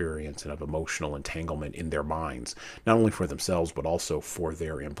 of experience, and of emotional entanglement in their minds, not only for themselves, but also for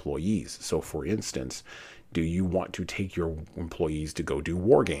their employees. So, for instance, do you want to take your employees to go do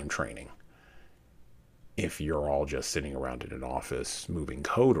war game training if you're all just sitting around in an office moving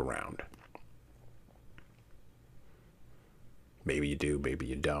code around? Maybe you do, maybe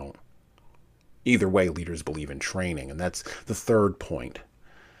you don't. Either way, leaders believe in training, and that's the third point.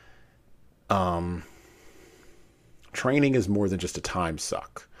 Training is more than just a time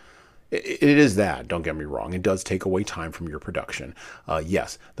suck. It is that, don't get me wrong. It does take away time from your production.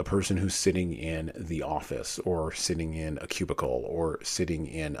 Yes, the person who's sitting in the office or sitting in a cubicle or sitting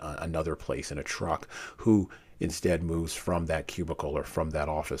in another place in a truck, who instead moves from that cubicle or from that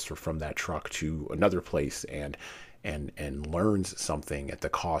office or from that truck to another place and learns something at the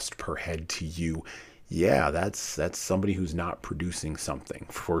cost per head to you, yeah, that's somebody who's not producing something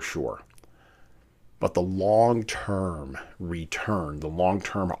for sure. But the long-term return, the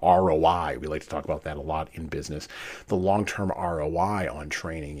long-term ROI, we like to talk about that a lot in business, the long-term ROI on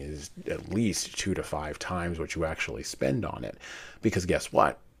training is at least 2 to 5 times what you actually spend on it. Because guess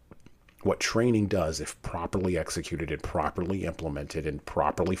what? What training does, if properly executed and properly implemented and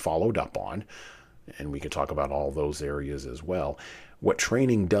properly followed up on, And we could talk about all those areas as well. What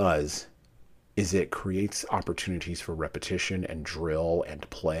training does is it creates opportunities for repetition and drill and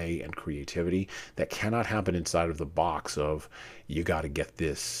play and creativity that cannot happen inside of the box of, you got to get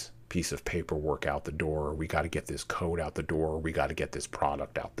this piece of paperwork out the door, or we got to get this code out the door, or we got to get this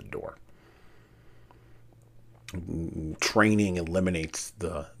product out the door. Training eliminates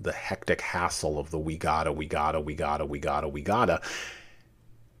the hectic hassle of the we gotta,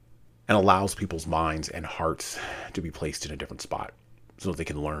 and allows people's minds and hearts to be placed in a different spot so they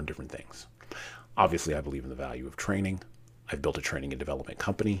can learn different things. Obviously, I believe in the value of training. I've built a training and development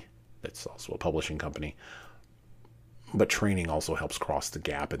company that's also a publishing company. But training also helps cross the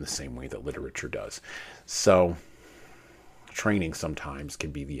gap in the same way that literature does. So training sometimes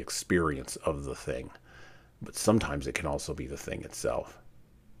can be the experience of the thing, but sometimes it can also be the thing itself.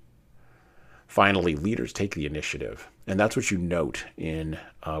 Finally, leaders take the initiative, and that's what you note in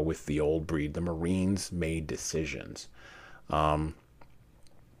with the old breed. The Marines made decisions.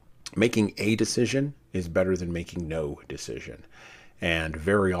 Making a decision is better than making no decision, and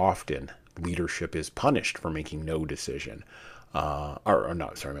very often leadership is punished for making no decision.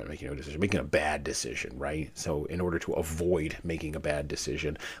 Making a bad decision, right? So in order to avoid making a bad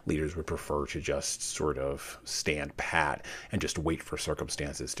decision, leaders would prefer to just sort of stand pat and just wait for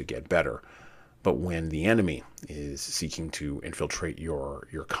circumstances to get better. But when the enemy is seeking to infiltrate your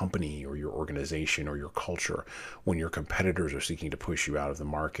company or your organization or your culture, when your competitors are seeking to push you out of the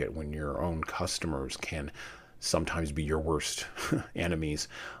market, when your own customers can sometimes be your worst enemies,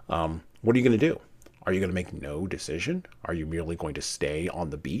 what are you going to do? Are you going to make no decision? Are you merely going to stay on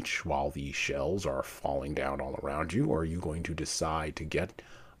the beach while the shells are falling down all around you? Or are you going to decide to get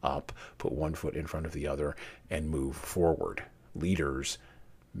up, put one foot in front of the other, and move forward? Leaders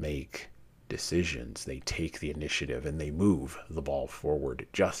make decisions. They take the initiative and they move the ball forward,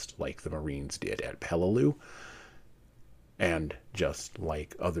 just like the Marines did at Peleliu, and just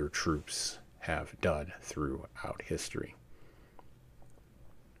like other troops have done throughout history.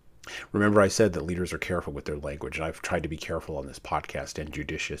 Remember, I said that leaders are careful with their language, and I've tried to be careful on this podcast and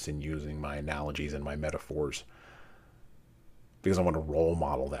judicious in using my analogies and my metaphors because I want to role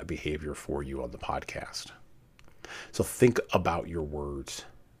model that behavior for you on the podcast. So think about your words.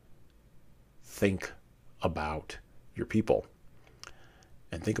 Think about your people.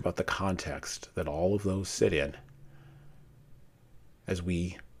 And think about the context that all of those sit in as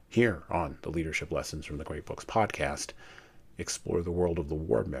we, here on the Leadership Lessons from the Great Books podcast, explore the world of the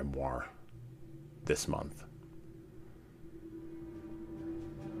war memoir this month.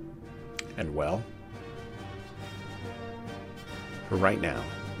 And well, for right now,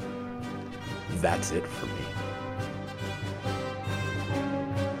 that's it for me.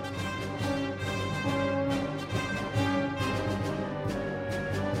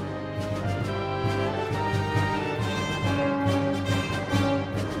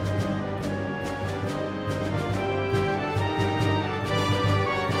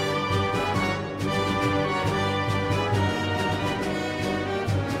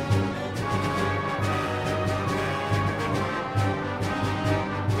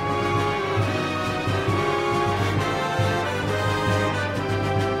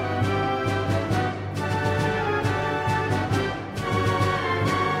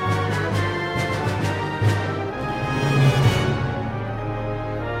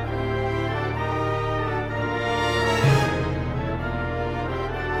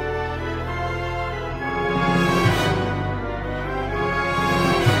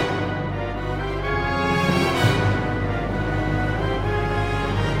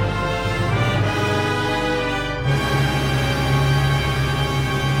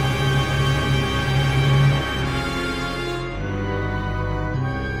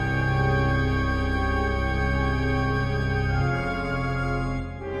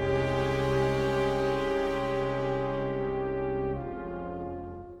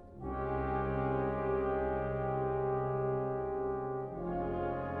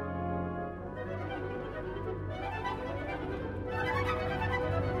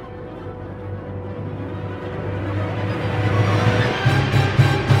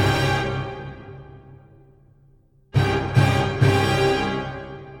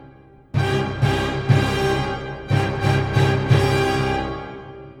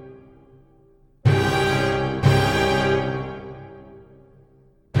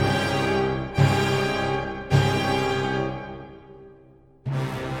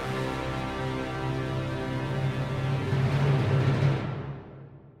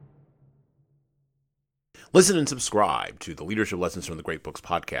 Listen and subscribe to the Leadership Lessons from the Great Books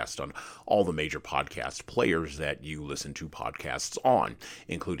podcast on all the major podcast players that you listen to podcasts on,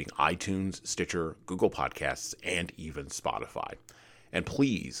 including iTunes, Stitcher, Google Podcasts, and even Spotify. And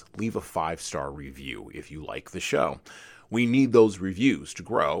please leave a 5-star review if you like the show. We need those reviews to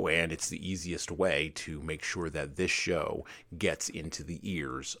grow, and it's the easiest way to make sure that this show gets into the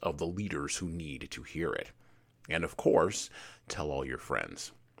ears of the leaders who need to hear it. And of course, tell all your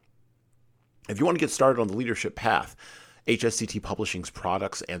friends. If you want to get started on the leadership path, HSCT Publishing's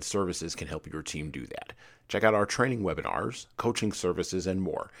products and services can help your team do that. Check out our training webinars, coaching services, and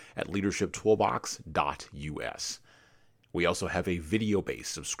more at leadershiptoolbox.us. We also have a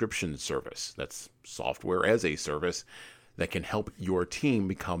video-based subscription service, that's software as a service, that can help your team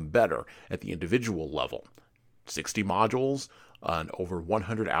become better at the individual level. 60 modules and over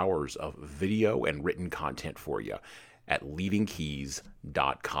 100 hours of video and written content for you at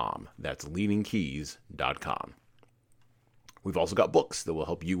leadingkeys.com. That's leadingkeys.com. We've also got books that will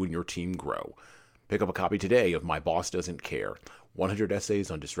help you and your team grow. Pick up a copy today of My Boss Doesn't Care, 100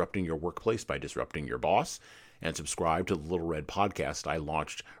 Essays on Disrupting Your Workplace by Disrupting Your Boss, and subscribe to the Little Red podcast I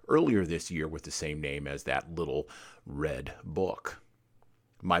launched earlier this year with the same name as that Little Red book.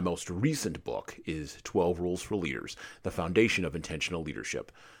 My most recent book is 12 Rules for Leaders, The Foundation of Intentional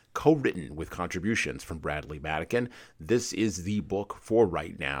Leadership. Co-written with contributions from Bradley Madigan, this is the book for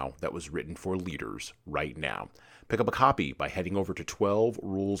right now that was written for leaders right now. Pick up a copy by heading over to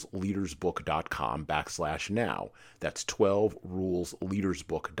 12rulesleadersbook.com/now. That's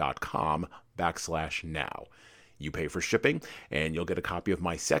 12rulesleadersbook.com/now. You pay for shipping, and you'll get a copy of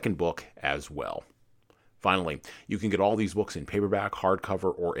my second book as well. Finally, you can get all these books in paperback,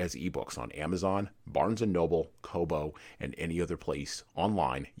 hardcover, or as ebooks on Amazon, Barnes & Noble, Kobo, and any other place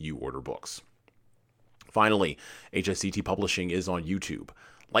online you order books. Finally, HSCT Publishing is on YouTube.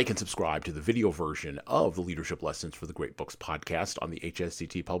 Like and subscribe to the video version of the Leadership Lessons for the Great Books podcast on the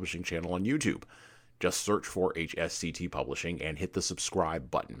HSCT Publishing channel on YouTube. Just search for HSCT Publishing and hit the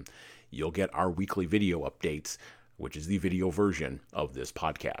subscribe button. You'll get our weekly video updates, which is the video version of this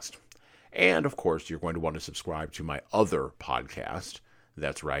podcast. And, of course, you're going to want to subscribe to my other podcast.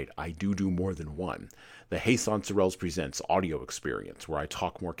 That's right, I do more than one. The Hasan Sorrells Presents audio experience, where I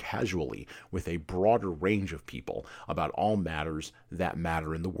talk more casually with a broader range of people about all matters that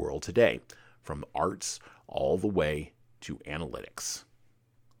matter in the world today, from arts all the way to analytics.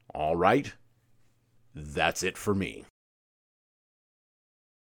 All right, that's it for me.